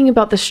talking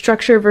about the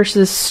structure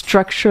versus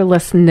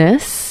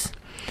structurelessness.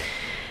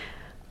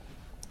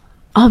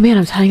 Oh man,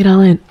 I'm tying it all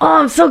in. Oh,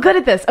 I'm so good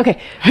at this.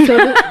 Okay, so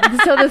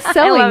the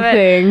sewing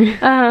thing.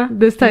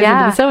 This ties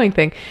into the sewing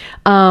thing.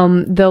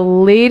 The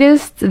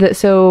latest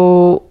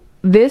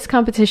this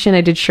competition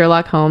I did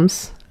Sherlock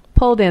Holmes.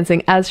 Pole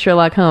dancing as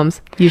Sherlock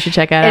Holmes. You should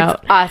check it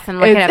out. It's awesome.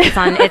 Look it up. It's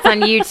on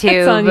YouTube.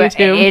 It's on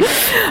YouTube.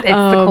 It's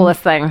the coolest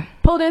thing.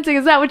 Pole dancing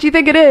is not what you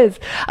think it is.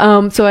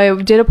 So I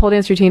did a pole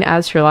dance routine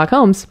as Sherlock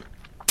Holmes.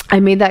 I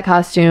made that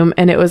costume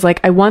and it was like,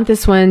 I want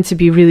this one to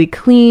be really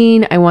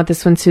clean. I want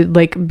this one to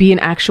like be an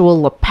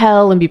actual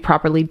lapel and be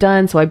properly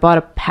done. So I bought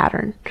a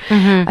pattern.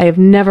 I have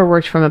never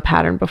worked from a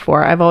pattern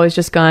before. I've always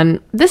just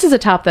gone, this is a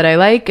top that I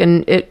like.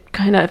 And it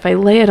kind of, if I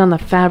lay it on the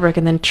fabric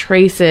and then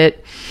trace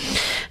it,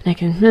 and I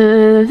can,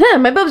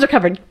 my boobs are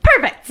covered.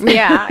 Perfect.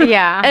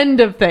 Yeah. End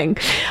of thing.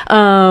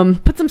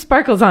 Put some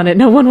sparkles on it.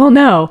 No one will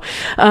know.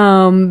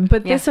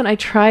 But this one, I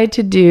tried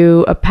to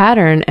do a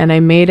pattern and I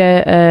made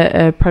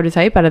a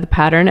prototype out of the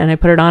pattern and I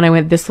put it on. I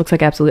went, this looks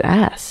like absolute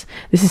ass.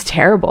 This is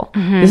terrible.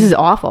 This is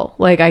awful.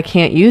 Like, I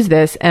can't use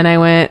this. And I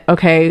went,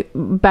 okay,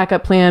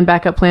 backup plan.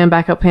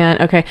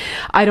 Okay.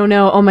 I don't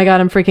know. Oh my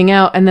God, I'm freaking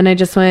out. And then I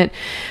just went,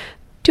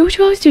 do what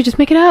you always do. Just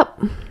make it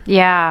up.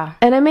 Yeah.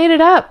 And I made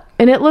it up.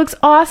 And it looks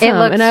awesome.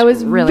 And I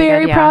was really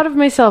very proud of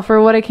myself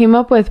for what I came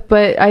up with.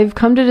 But I've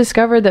come to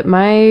discover that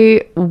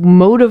my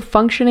mode of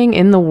functioning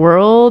in the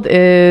world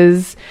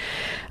is,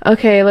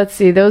 okay, let's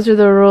see. Those are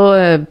the rules.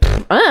 I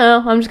don't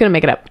know. I'm just going to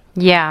make it up.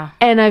 Yeah.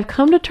 And I've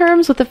come to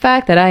terms with the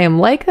fact that I am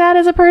like that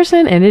as a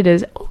person. And it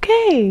is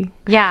okay.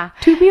 Yeah.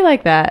 To be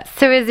like that.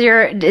 So is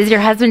your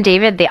husband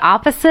David the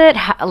opposite?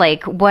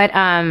 Like what,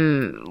 I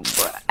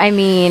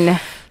mean...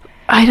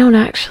 I don't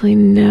actually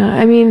know.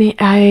 I mean,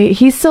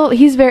 he's young.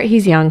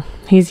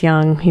 He's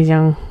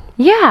young.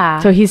 Yeah.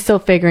 So he's still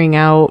figuring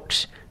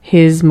out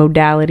his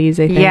modalities,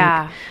 I think.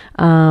 Yeah.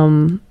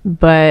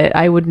 But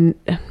I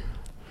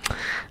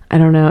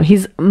don't know.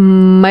 He's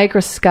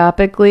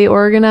microscopically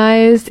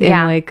organized in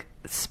like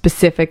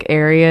specific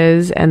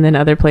areas, and then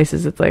other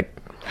places it's like,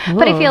 whoa.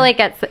 But I feel like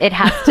it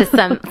has to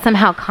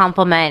somehow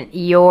complement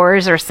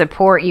yours or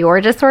support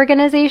your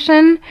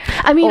disorganization.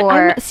 I mean,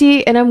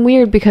 I'm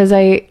weird because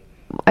I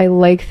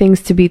like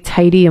things to be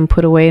tidy and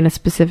put away in a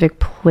specific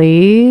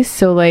place.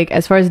 So like,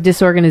 as far as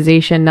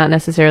disorganization, not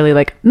necessarily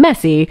like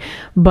messy,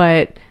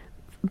 but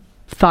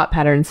thought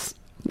patterns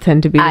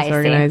tend to be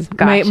disorganized.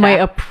 Gotcha. My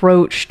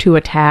approach to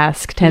a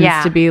task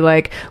tends to be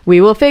like, we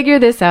will figure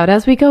this out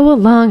as we go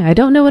along. I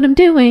don't know what I'm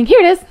doing.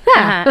 Here it is.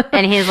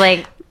 And he's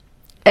like,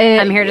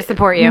 I'm here to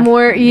support you.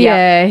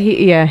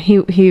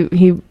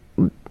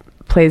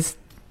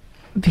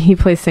 He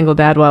plays single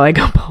dad while I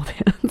go pole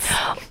dance.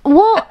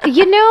 Well,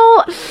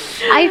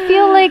 I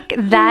feel like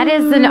that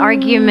is an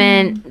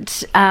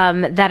argument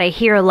that I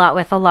hear a lot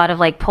with a lot of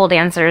like pole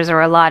dancers or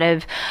a lot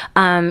of,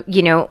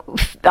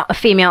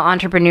 female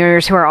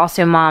entrepreneurs who are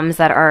also moms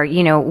that are,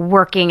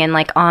 working and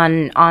like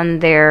on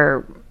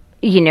their,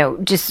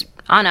 just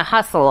on a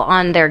hustle,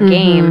 on their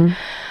game.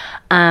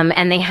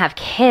 And they have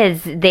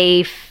kids,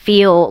 they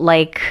feel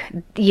like,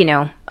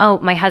 oh,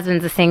 my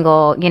husband's a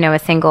single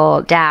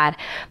dad.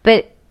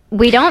 But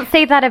we don't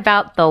say that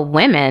about the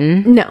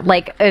women. No.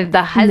 Like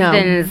the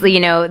husband's,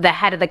 the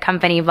head of the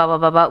company, blah, blah,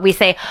 blah, blah. We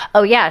say,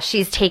 oh yeah,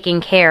 she's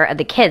taking care of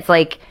the kids.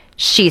 Like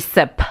she's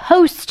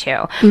supposed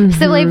to.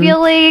 So I feel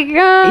like,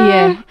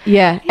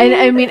 yeah. And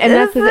I mean, and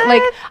that's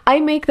like,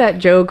 I make that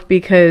joke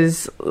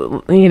because,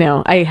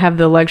 I have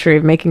the luxury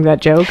of making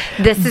that joke.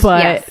 This is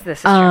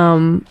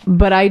true.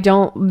 But I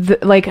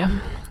don't like,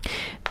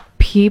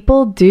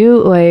 people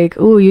do like,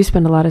 oh, you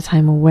spend a lot of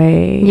time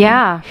away.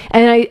 Yeah.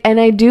 And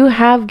I do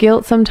have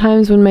guilt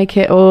sometimes when my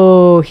kid,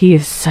 he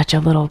is such a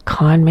little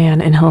con man,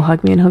 and he'll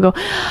hug me and he'll go,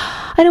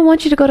 I don't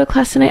want you to go to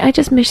class tonight. I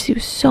just miss you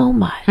so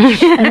much.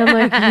 And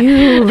I'm like,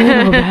 you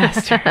little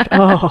bastard.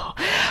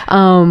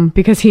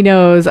 Because he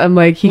knows I'm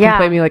like, he can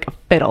play me like a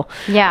fiddle.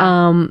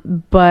 Yeah.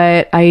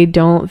 But I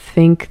don't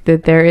think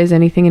that there is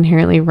anything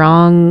inherently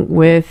wrong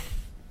with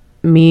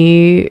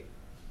me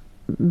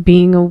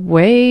being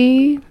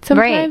away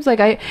sometimes. Right.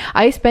 Like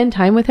I spend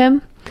time with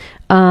him,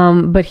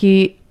 but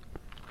he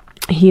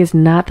is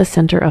not the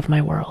center of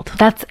my world.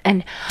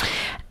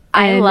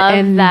 I love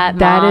and that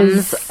that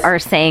moms is- are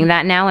saying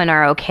that now and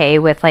are okay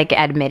with like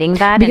admitting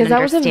that Because and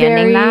that was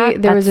understanding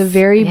that. there was a That's-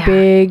 very yeah.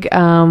 big,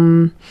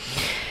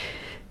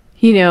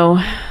 you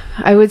know,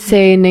 I would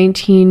say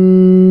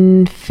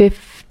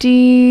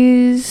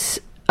 1950s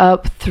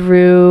up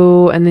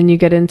through, and then you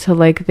get into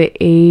like the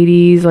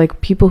 80s, like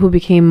people who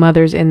became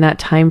mothers in that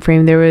time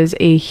frame. There was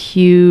a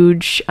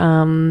huge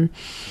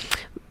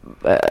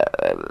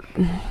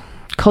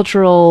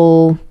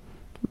cultural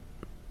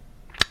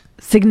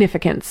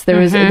significance. There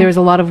was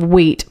a lot of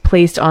weight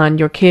placed on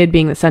your kid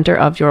being the center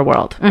of your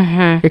world,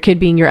 your kid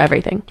being your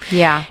everything.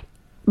 Yeah.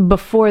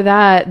 Before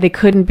that, they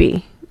couldn't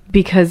be,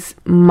 because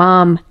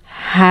mom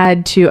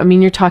had to. I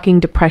mean, you're talking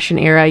Depression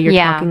era, you're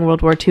Yeah. talking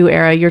World War II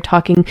era, you're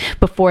talking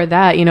before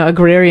that, you know,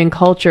 agrarian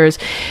cultures.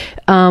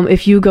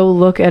 If you go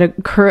look at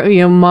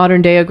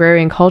modern day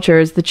agrarian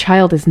cultures, the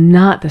child is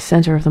not the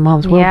center of the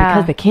mom's world Yeah.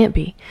 because they can't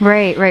be.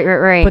 Right.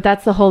 But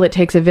that's the whole it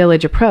takes a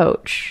village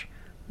approach.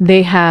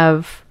 They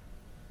have,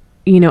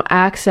 you know,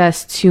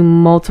 access to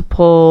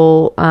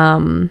multiple,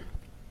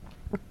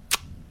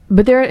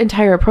 but their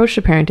entire approach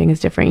to parenting is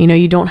different. You know,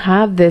 you don't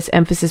have this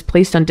emphasis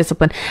placed on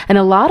discipline. And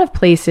a lot of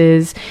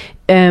places,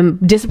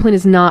 discipline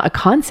is not a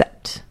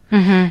concept,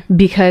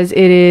 because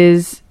it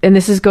is, and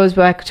goes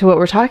back to what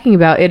we're talking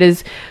about. It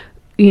is,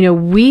 you know,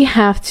 we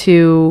have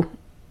to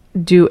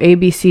do A,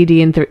 B, C,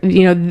 D, and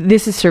you know,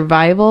 this is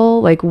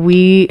survival. Like,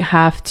 we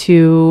have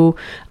to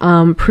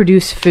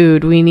produce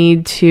food. We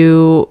need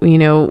to, you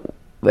know,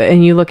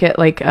 and you look at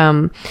like,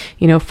 you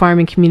know,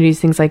 farming communities,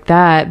 things like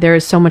that. There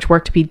is so much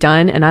work to be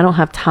done, and I don't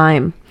have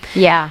time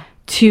Yeah.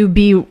 to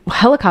be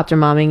helicopter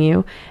momming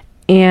you.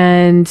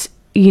 And,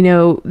 you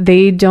know,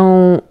 they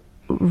don't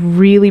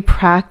really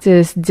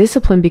practice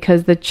discipline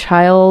because the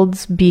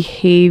child's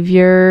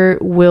behavior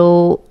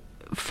will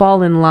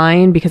fall in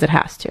line because it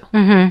has to.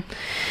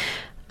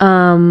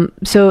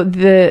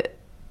 So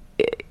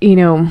you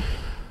know,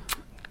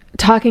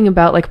 talking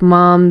about like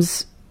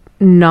moms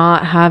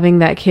not having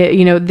that kid,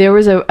 you know, there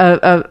was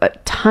a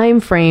time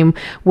frame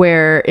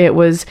where it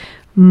was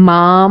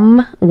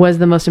mom was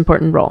the most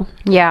important role.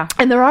 Yeah.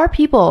 And there are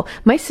people,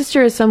 my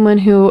sister is someone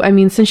who, I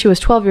mean, since she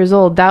was 12 years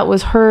old, that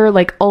was her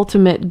like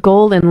ultimate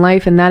goal in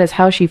life. And that is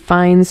how she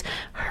finds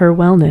her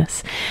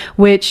wellness,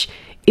 which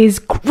is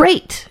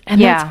great.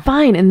 And Yeah. that's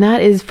fine. And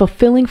that is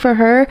fulfilling for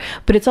her.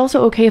 But it's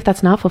also okay if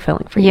that's not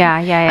fulfilling for you.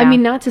 Yeah. I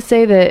mean, not to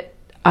say that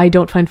I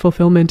don't find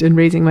fulfillment in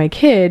raising my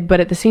kid,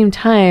 but at the same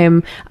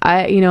time,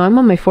 I'm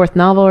on my 4th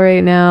novel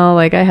right now.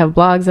 Like, I have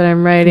blogs that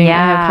I'm writing. I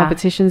have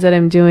competitions that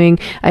I'm doing.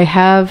 I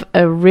have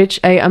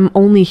I'm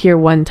only here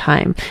one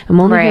time.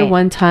 I'm only here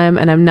one time,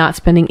 and I'm not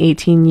spending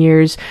 18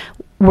 years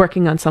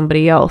working on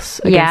somebody else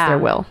against their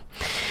will.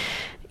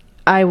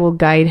 I will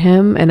guide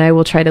him and I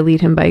will try to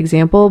lead him by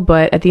example.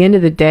 But at the end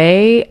of the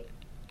day,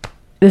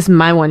 this is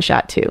my one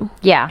shot too.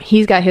 Yeah.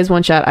 He's got his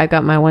one shot. I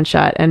got my one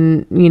shot.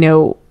 And, you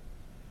know,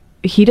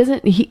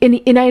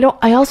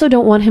 I also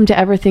don't want him to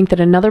ever think that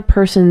another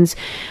person's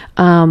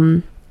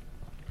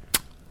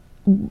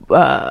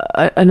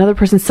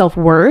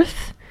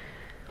self-worth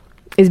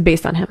is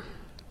based on him.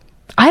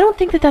 I don't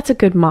think that that's a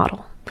good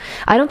model.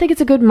 I don't think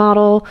it's a good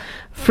model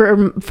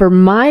for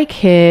my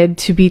kid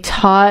to be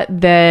taught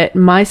that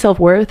my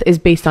self-worth is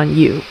based on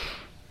you.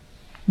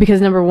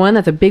 Because number one,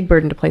 that's a big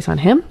burden to place on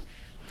him.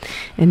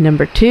 And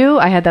number two,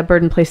 I had that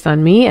burden placed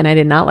on me and I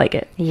did not like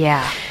it.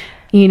 Yeah.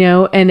 You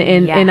know,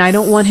 and I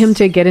don't want him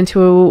to get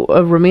into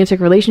a romantic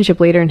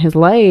relationship later in his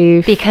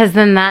life. Because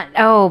then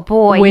oh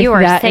boy, you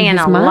are saying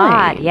a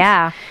lot.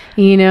 Yeah.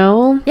 You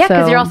know? Yeah,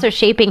 because you're also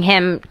shaping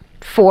him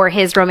for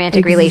his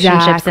romantic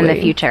relationships in the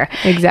future.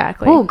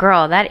 Exactly. Oh,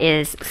 girl, that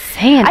is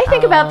saying I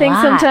think about things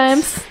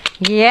sometimes.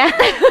 Yeah.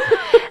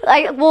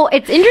 Well,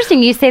 it's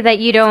interesting you say that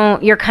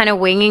you're kind of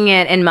winging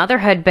it in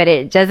motherhood, but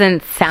it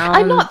doesn't sound...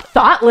 I'm not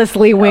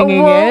thoughtlessly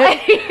winging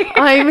it.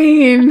 I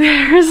mean,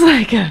 there's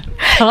like a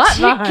thought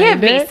behind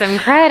give it. me some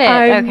credit.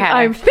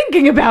 I'm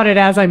thinking about it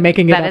as I'm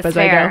making it up as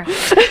fair. I go.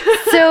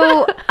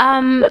 So,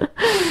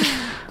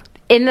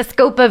 in the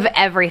scope of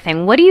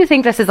everything, what do you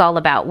think this is all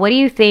about? What do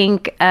you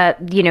think,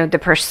 the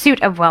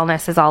pursuit of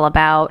wellness is all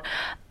about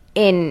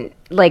in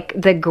like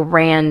the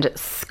grand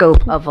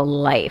scope of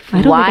life?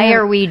 Why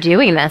are we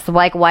doing this?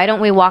 Like, why don't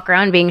we walk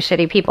around being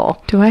shitty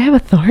people? Do I have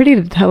authority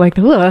to tell? Like,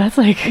 that's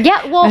like...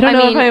 Yeah, well, I don't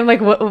know if I'm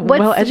like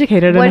well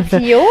educated enough.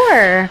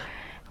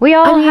 We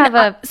all we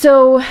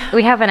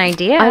have an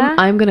idea.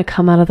 I'm going to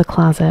come out of the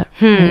closet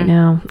right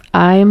now.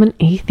 I am an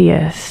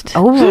atheist.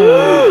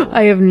 Oh.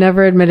 I have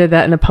never admitted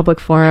that in a public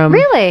forum.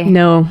 Really?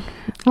 No.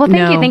 Well,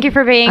 thank you. Thank you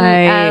for being,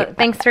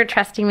 thanks for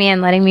trusting me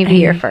and letting me be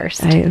your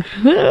first. Very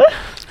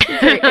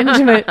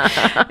intimate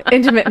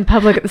and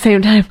public at the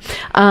same time.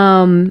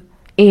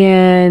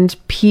 And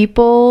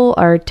people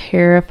are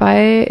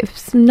terrified,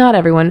 not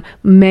everyone,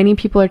 many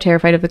people are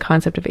terrified of the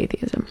concept of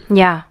atheism.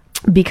 Yeah.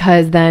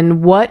 Because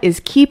then what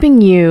is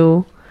keeping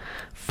you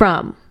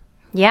from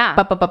Yeah.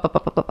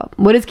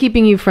 What is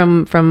keeping you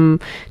from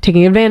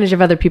taking advantage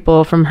of other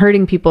people, from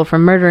hurting people,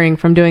 from murdering,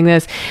 from doing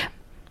this?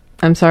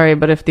 I'm sorry,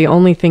 but if the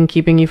only thing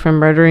keeping you from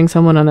murdering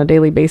someone on a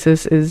daily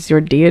basis is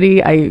your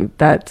deity,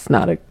 that's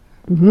not a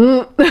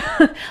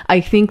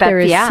I think there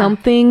is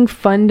something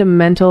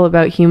fundamental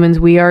about humans.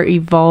 We are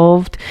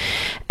evolved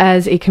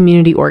as a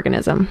community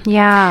organism.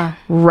 Yeah.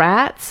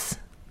 Rats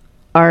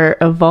are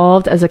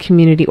evolved as a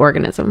community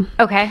organism.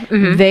 Okay.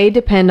 Mm-hmm. They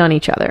depend on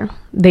each other.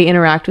 They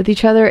interact with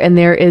each other, and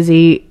there is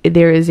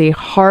a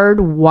hard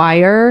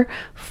wire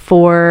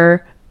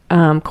for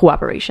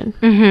cooperation.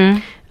 Mm-hmm.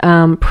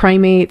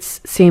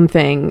 Primates, same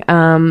thing.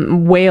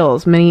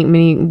 Whales,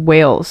 many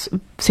whales,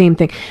 same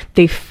thing.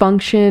 They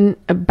function.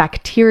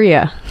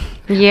 Bacteria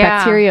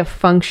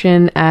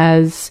function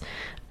as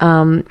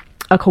a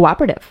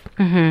cooperative.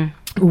 Mm-hmm.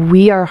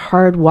 We are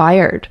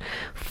hardwired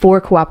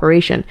for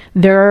cooperation.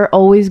 There are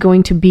always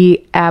going to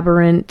be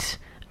aberrant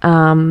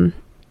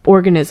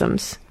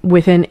organisms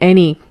within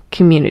any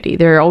community.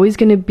 There are always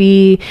going to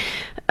be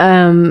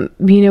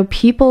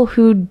people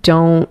who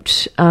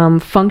don't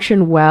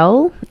function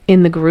well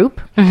in the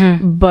group.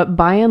 Mm-hmm. But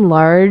by and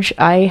large,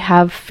 I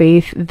have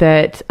faith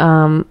that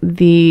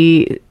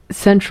the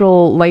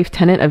central life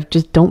tenet of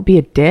just don't be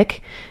a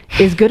dick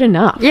is good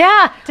enough.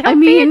 Yeah.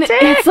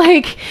 It's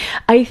like,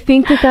 I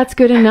think that's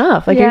good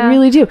enough. Like, I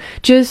really do.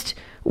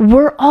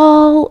 We're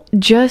all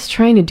just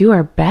trying to do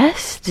our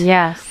best.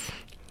 Yes.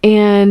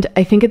 And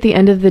I think at the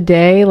end of the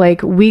day,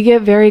 like, we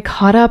get very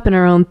caught up in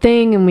our own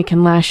thing, and we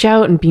can lash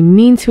out and be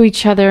mean to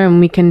each other,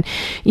 and we can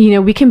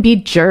be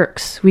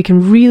jerks. We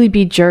can really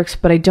be jerks,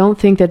 but I don't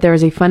think that there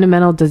is a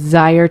fundamental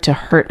desire to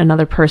hurt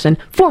another person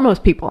for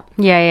most people.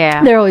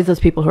 Yeah. There are always those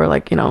people who are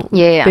like,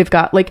 they've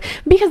got, like,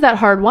 because that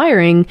hard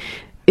wiring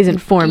isn't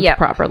formed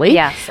properly.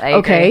 Yes, I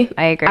agree.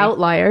 I agree.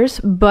 Outliers.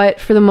 But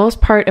for the most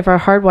part, if our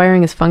hard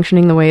wiring is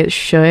functioning the way it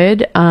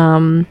should,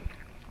 I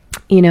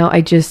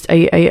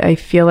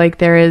feel like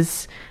there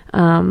is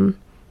a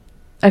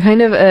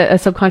kind of a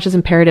subconscious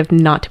imperative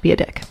not to be a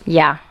dick.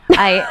 Yeah.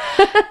 I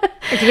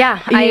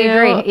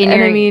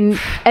agree.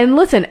 And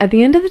listen, at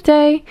the end of the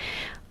day,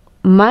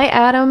 my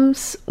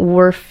atoms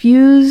were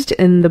fused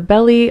in the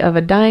belly of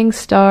a dying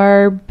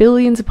star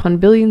billions upon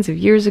billions of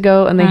years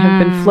ago, and they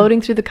have been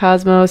floating through the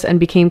cosmos and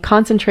became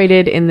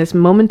concentrated in this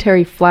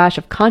momentary flash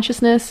of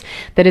consciousness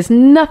that is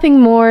nothing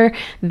more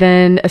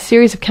than a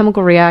series of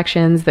chemical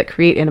reactions that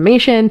create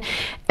animation,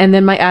 and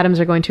then my atoms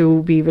are going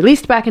to be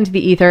released back into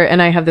the ether,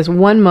 and I have this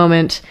one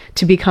moment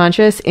to be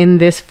conscious in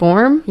this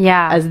form,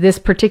 as this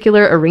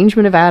particular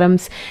arrangement of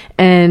atoms,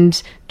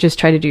 and just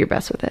try to do your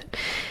best with it.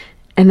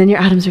 And then your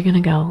atoms are going to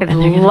go. I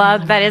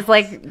love that is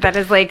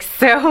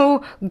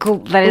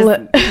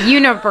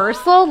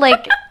universal.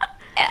 Like,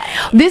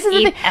 this is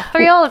the thing.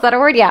 Ethereal, is that a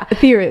word? Yeah.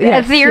 Ethereal.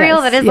 Yes,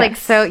 ethereal. That is like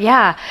so.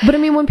 Yeah. But I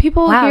mean, when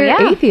people hear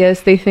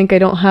atheist, they think I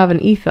don't have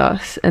an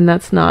ethos, and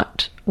that's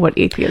not what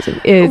atheism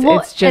is. Well,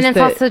 it's just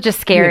also just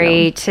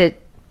scary to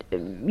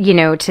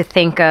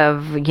think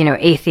of,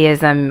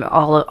 atheism,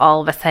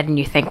 all of a sudden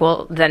you think,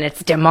 well, then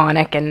it's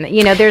demonic. And,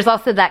 there's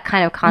also that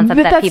kind of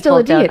concept that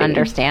people don't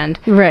understand.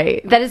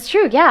 Right. That is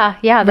true. Yeah.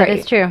 Yeah, that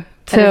is true.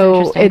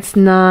 So it's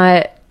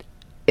not...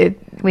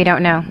 we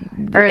don't know.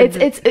 Or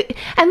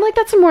and like,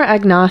 that's a more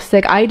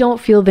agnostic. I don't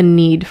feel the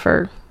need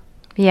for...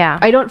 Yeah.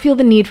 I don't feel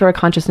the need for a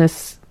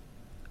consciousness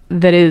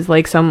that is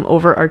like some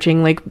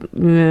overarching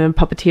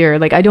puppeteer.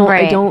 Like, I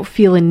don't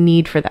feel a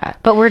need for that.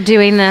 But we're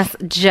doing this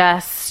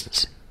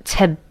just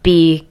to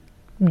be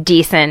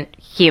decent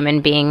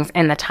human beings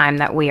in the time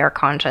that we are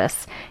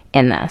conscious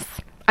in this.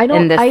 I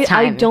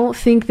don't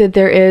think that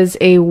there is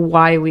a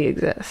why we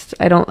exist.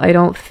 I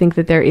don't think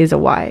that there is a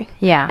why.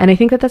 Yeah. And I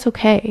think that that's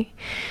okay.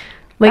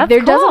 Like,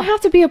 there doesn't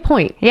have to be a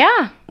point.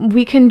 Yeah.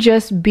 We can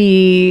just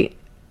be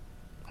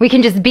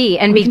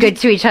and be good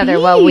to each other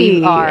while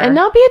we are. And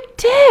not be a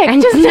dick.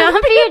 And just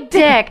not be a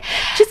dick.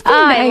 Just be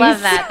nice. I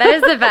love that. That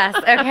is the best.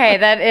 Okay,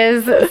 that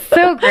is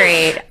so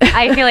great.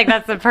 I feel like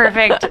that's the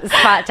perfect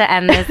spot to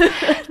end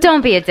this.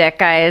 Don't be a dick,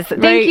 guys.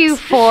 Thank you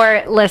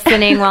for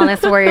listening,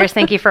 Wellness Warriors.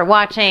 Thank you for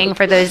watching.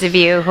 For those of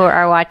you who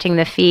are watching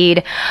the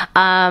feed,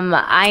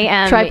 I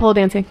am... Try pole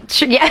dancing.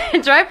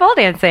 Try pole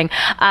dancing.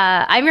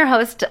 I'm your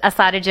host,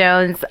 Asada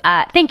Jones.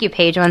 Thank you,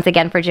 Paige, once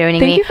again for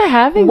joining me. Thank you for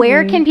having me.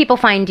 Where can people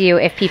find you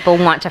if people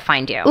want to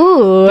find you?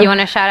 Ooh. Do you want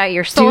to shout out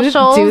your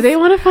socials? Do they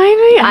want to find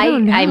me? I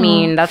don't know. I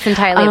mean, that's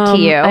entirely up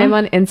to you. I'm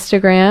on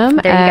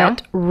Instagram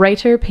at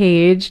Writer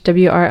Paige,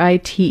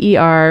 WriterPaige.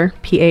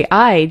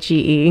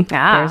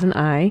 There's an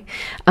I.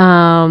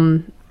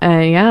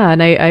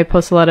 And I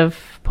post a lot of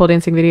pole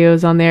dancing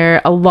videos on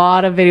there. A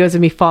lot of videos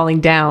of me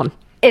falling down.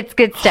 It's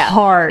good stuff.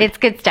 Hard. It's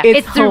good stuff.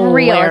 It's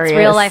real. It's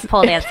real life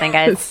pole dancing,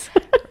 guys.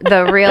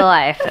 The real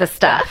life, the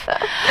stuff.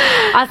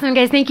 Awesome,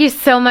 guys. Thank you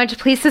so much.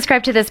 Please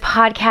subscribe to this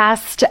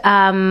podcast.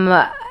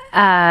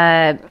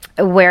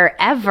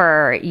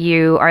 wherever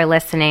you are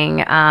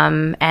listening,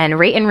 and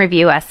rate and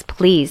review us,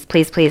 please,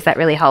 please, please. That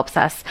really helps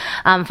us.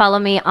 Follow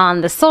me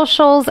on the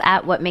socials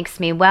at What Makes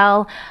Me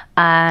Well,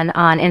 and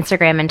on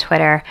Instagram and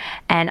Twitter.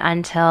 And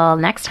until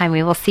next time,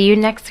 we will see you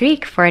next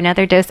week for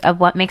another dose of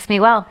What Makes Me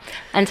Well.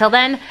 Until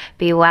then,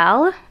 be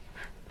well,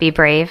 be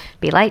brave,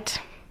 be light.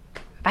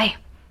 Bye.